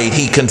that right.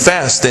 He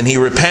confessed and he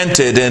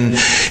repented, and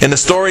the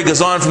story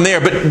goes on from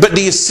there. But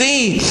do you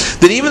see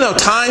that even though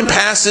time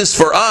passes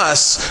for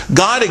us,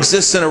 God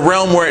exists in a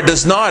realm where it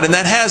does not, and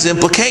that has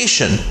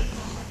implication.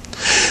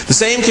 The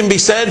same can be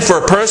said for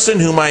a person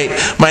who might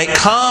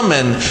come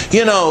and,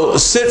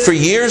 sit for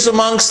years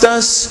amongst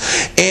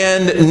us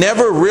and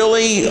never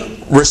really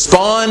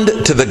respond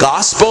to the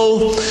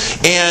gospel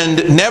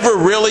and never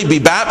really be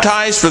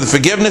baptized for the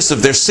forgiveness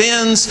of their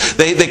sins.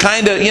 They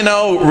kind of,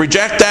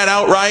 reject that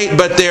outright,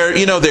 but they're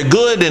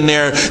good, and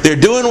they're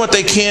doing what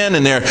they can,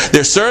 and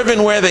they're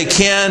serving where they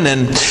can,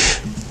 and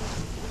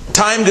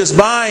time goes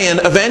by,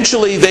 and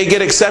eventually they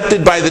get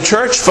accepted by the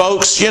church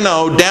folks,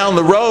 down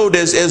the road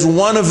as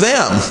one of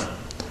them.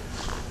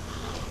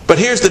 But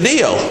here's the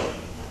deal.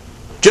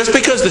 Just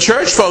because the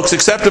church folks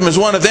accept them as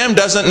one of them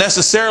doesn't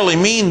necessarily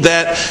mean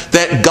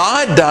that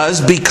God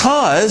does,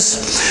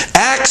 because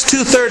Acts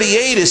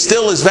 2:38 is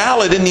still as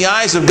valid in the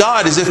eyes of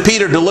God as if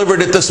Peter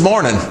delivered it this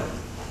morning.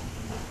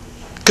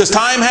 Because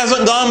time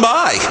hasn't gone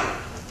by.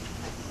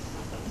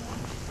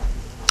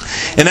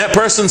 And that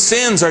person's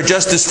sins are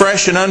just as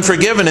fresh and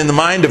unforgiven in the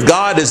mind of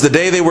God as the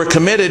day they were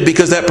committed,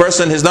 because that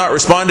person has not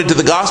responded to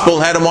the gospel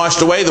and had them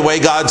washed away the way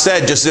God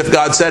said, just as if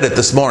God said it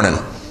this morning.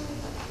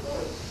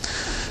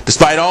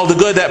 Despite all the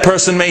good that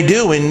person may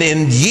do in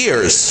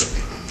years.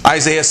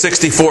 Isaiah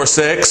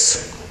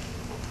 64:6.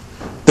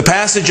 The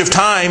passage of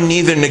time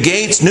neither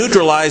negates,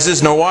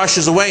 neutralizes, nor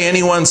washes away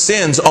anyone's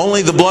sins.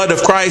 Only the blood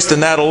of Christ,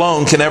 and that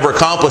alone, can ever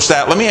accomplish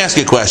that. Let me ask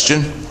you a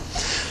question.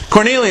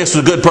 Cornelius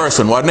was a good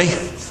person, wasn't he?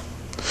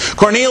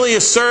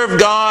 Cornelius served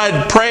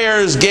God,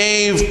 prayers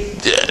gave.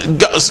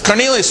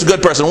 Cornelius was a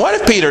good person. What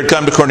if Peter had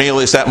come to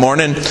Cornelius that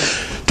morning,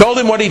 told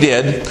him what he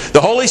did?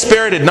 The Holy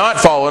Spirit had not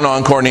fallen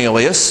on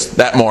Cornelius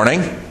that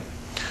morning.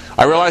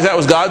 I realize that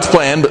was God's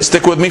plan, but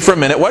stick with me for a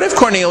minute. What if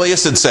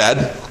Cornelius had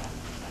said,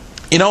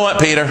 "You know what,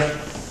 Peter?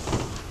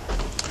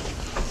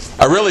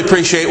 I really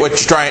appreciate what you're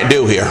trying to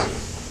do here.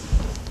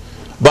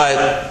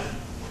 But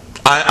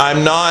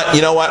I'm not,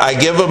 I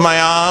give of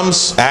my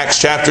alms, Acts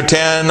chapter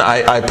 10,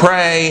 I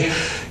pray,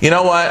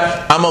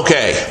 I'm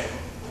okay."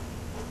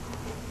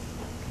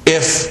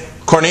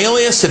 If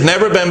Cornelius had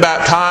never been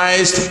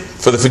baptized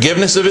for the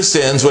forgiveness of his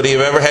sins, would he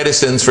have ever had his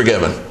sins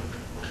forgiven?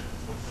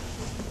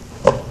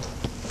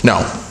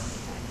 No.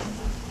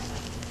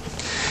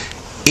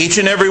 Each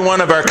and every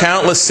one of our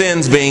countless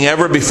sins being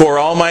ever before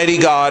Almighty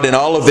God in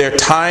all of their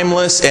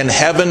timeless and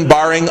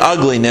heaven-barring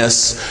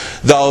ugliness,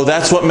 though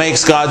that's what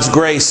makes God's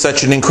grace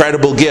such an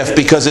incredible gift,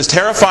 because as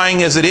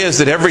terrifying as it is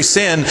that every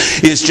sin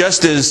is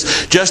just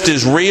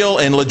as real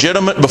and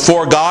legitimate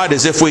before God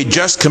as if we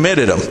just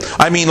committed them.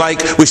 I mean,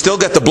 like, we still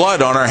get the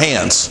blood on our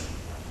hands.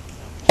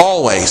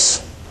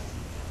 Always.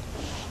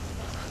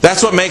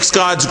 That's what makes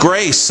God's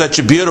grace such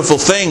a beautiful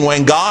thing,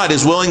 when God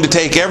is willing to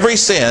take every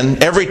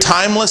sin, every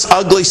timeless,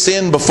 ugly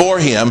sin before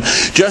Him,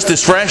 just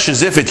as fresh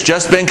as if it's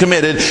just been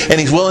committed, and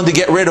He's willing to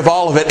get rid of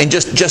all of it and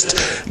just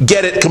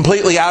get it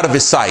completely out of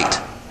His sight.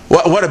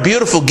 What a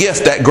beautiful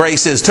gift that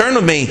grace is. Turn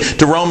with me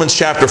to Romans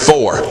chapter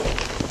 4.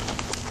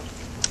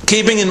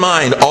 Keeping in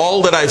mind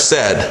all that I've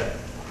said,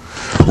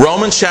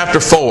 Romans chapter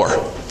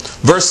 4.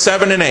 Verse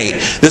 7 and 8.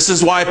 This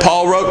is why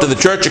Paul wrote to the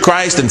Church of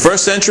Christ in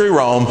first century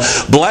Rome,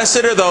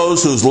 "Blessed are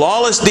those whose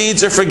lawless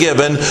deeds are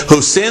forgiven,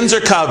 whose sins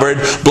are covered.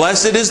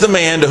 Blessed is the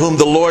man to whom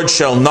the Lord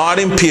shall not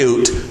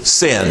impute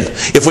sin."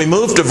 If we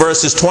move to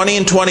verses 20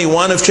 and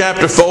 21 of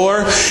chapter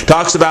 4, it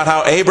talks about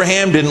how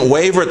Abraham didn't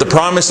waver at the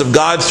promise of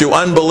God through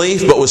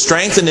unbelief, but was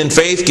strengthened in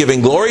faith,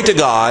 giving glory to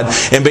God,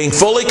 and being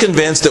fully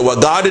convinced that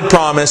what God had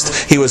promised,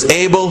 he was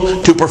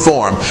able to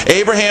perform.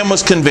 Abraham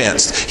was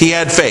convinced. He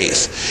had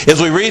faith. As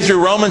we read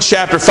through Romans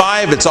chapter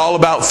 5, it's all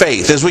about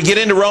faith. As we get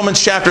into Romans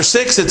chapter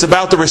 6, it's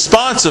about the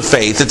response of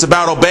faith. It's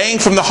about obeying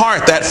from the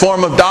heart, that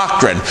form of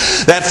doctrine.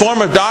 That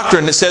form of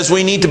doctrine that says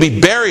we need to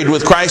be buried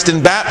with Christ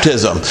in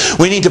baptism.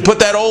 We need to put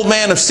that old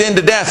man of sin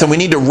to death, and we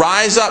need to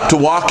rise up to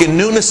walk in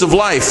newness of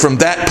life from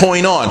that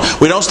point on.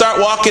 We don't start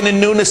walking in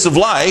newness of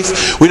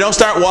life. We don't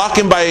start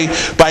walking by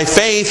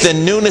faith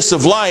and newness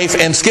of life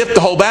and skip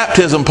the whole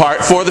baptism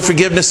part for the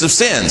forgiveness of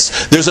sins.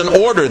 There's an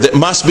order that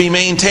must be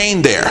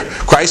maintained there.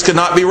 Christ could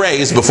not be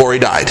raised before He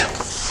died.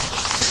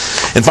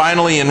 And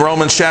finally, in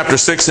Romans chapter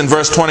 6 and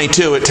verse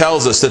 22, it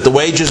tells us that the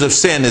wages of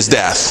sin is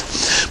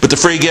death, but the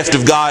free gift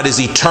of God is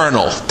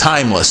eternal,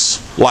 timeless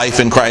life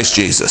in Christ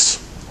Jesus.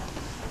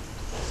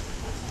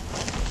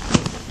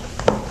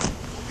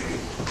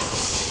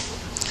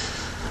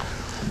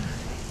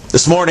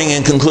 This morning,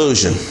 in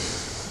conclusion,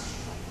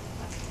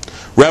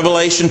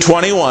 Revelation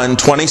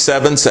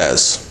 21:27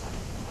 says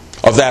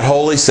of that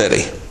holy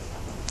city,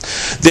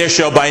 "There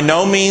shall by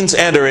no means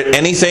enter it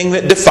anything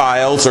that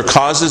defiles or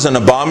causes an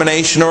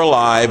abomination or a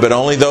lie, but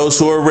only those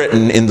who are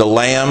written in the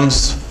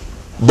Lamb's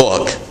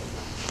book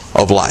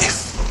of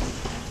life."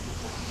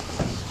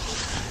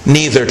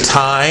 Neither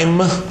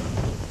time,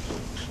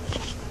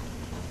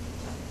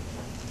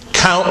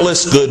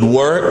 countless good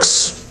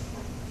works,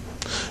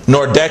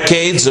 nor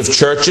decades of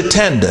church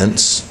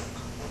attendance,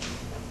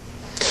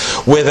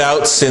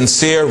 without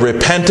sincere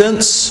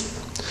repentance,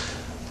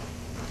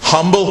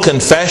 humble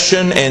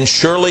confession, and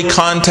surely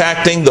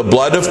contacting the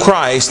blood of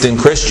Christ in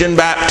Christian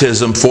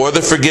baptism for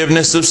the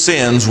forgiveness of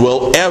sins,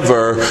 will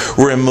ever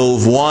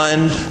remove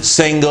one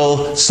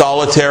single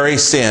solitary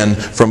sin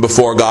from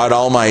before God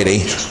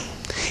Almighty.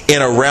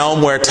 In a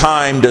realm where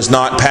time does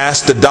not pass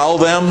to dull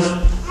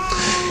them,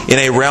 in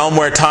a realm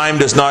where time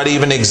does not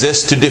even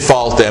exist to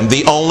default them,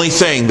 the only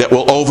thing that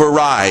will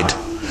override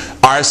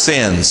our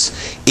sins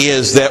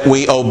is that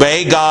we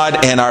obey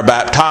God and are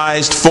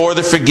baptized for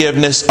the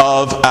forgiveness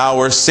of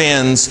our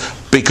sins,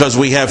 because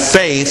we have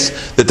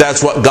faith that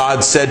that's what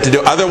God said to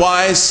do.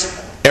 Otherwise,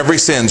 every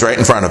sin's right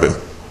in front of Him.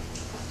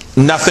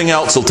 Nothing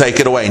else will take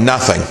it away.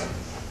 Nothing.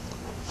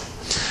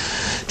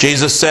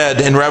 Jesus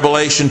said in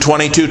Revelation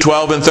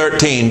 22:12 and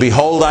 13,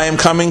 "Behold, I am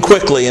coming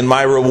quickly, and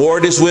my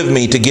reward is with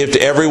me to give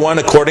to everyone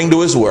according to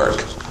his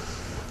work.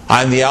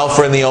 I am the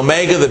Alpha and the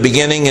Omega, the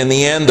beginning and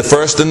the end, the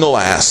first and the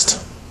last."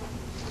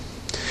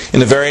 In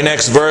the very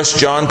next verse,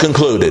 John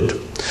concluded,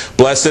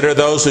 "Blessed are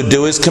those who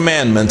do His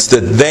commandments,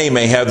 that they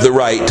may have the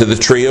right to the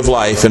tree of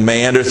life and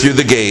may enter through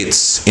the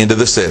gates into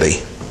the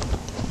city."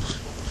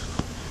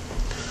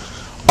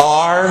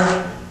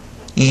 Are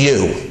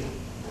you,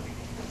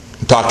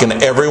 I'm talking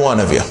to every one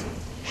of you,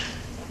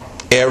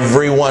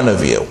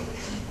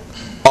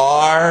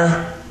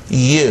 are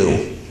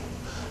you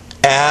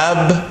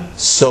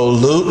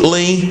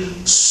absolutely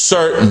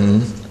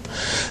certain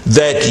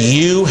that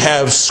you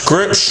have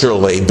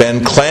scripturally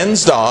been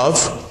cleansed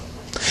of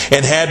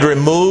and had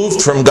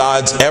removed from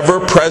God's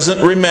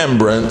ever-present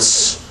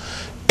remembrance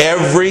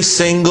every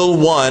single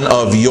one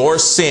of your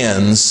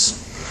sins,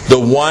 the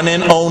one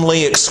and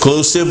only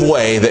exclusive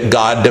way that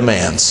God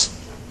demands?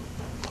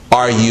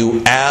 Are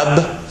you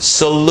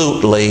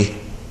absolutely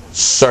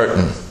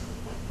certain?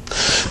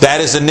 That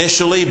is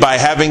initially by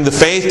having the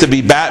faith to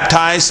be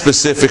baptized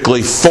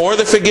specifically for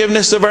the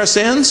forgiveness of our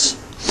sins,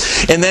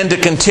 and then to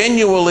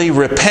continually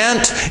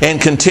repent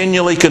and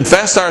continually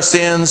confess our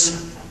sins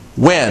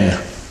when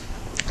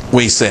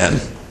we sin.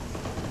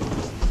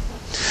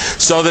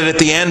 So that at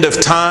the end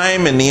of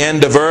time and the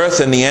end of earth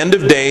and the end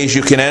of days,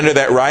 you can enter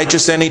that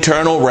righteous and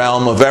eternal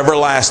realm of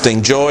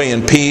everlasting joy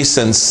and peace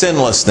and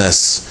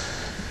sinlessness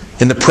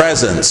in the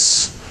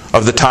presence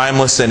of the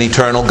timeless and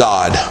eternal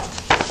God.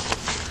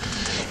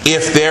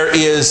 If there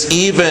is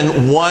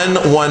even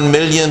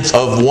 1/1,000,000th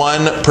of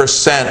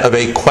 1% of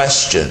a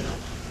question,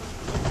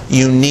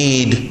 you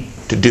need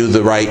to do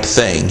the right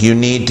thing. You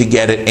need to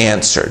get it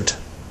answered.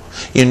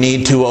 You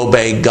need to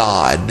obey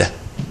God.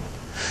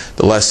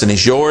 The lesson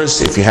is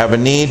yours. If you have a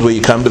need, will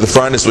you come to the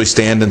front as we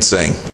stand and sing?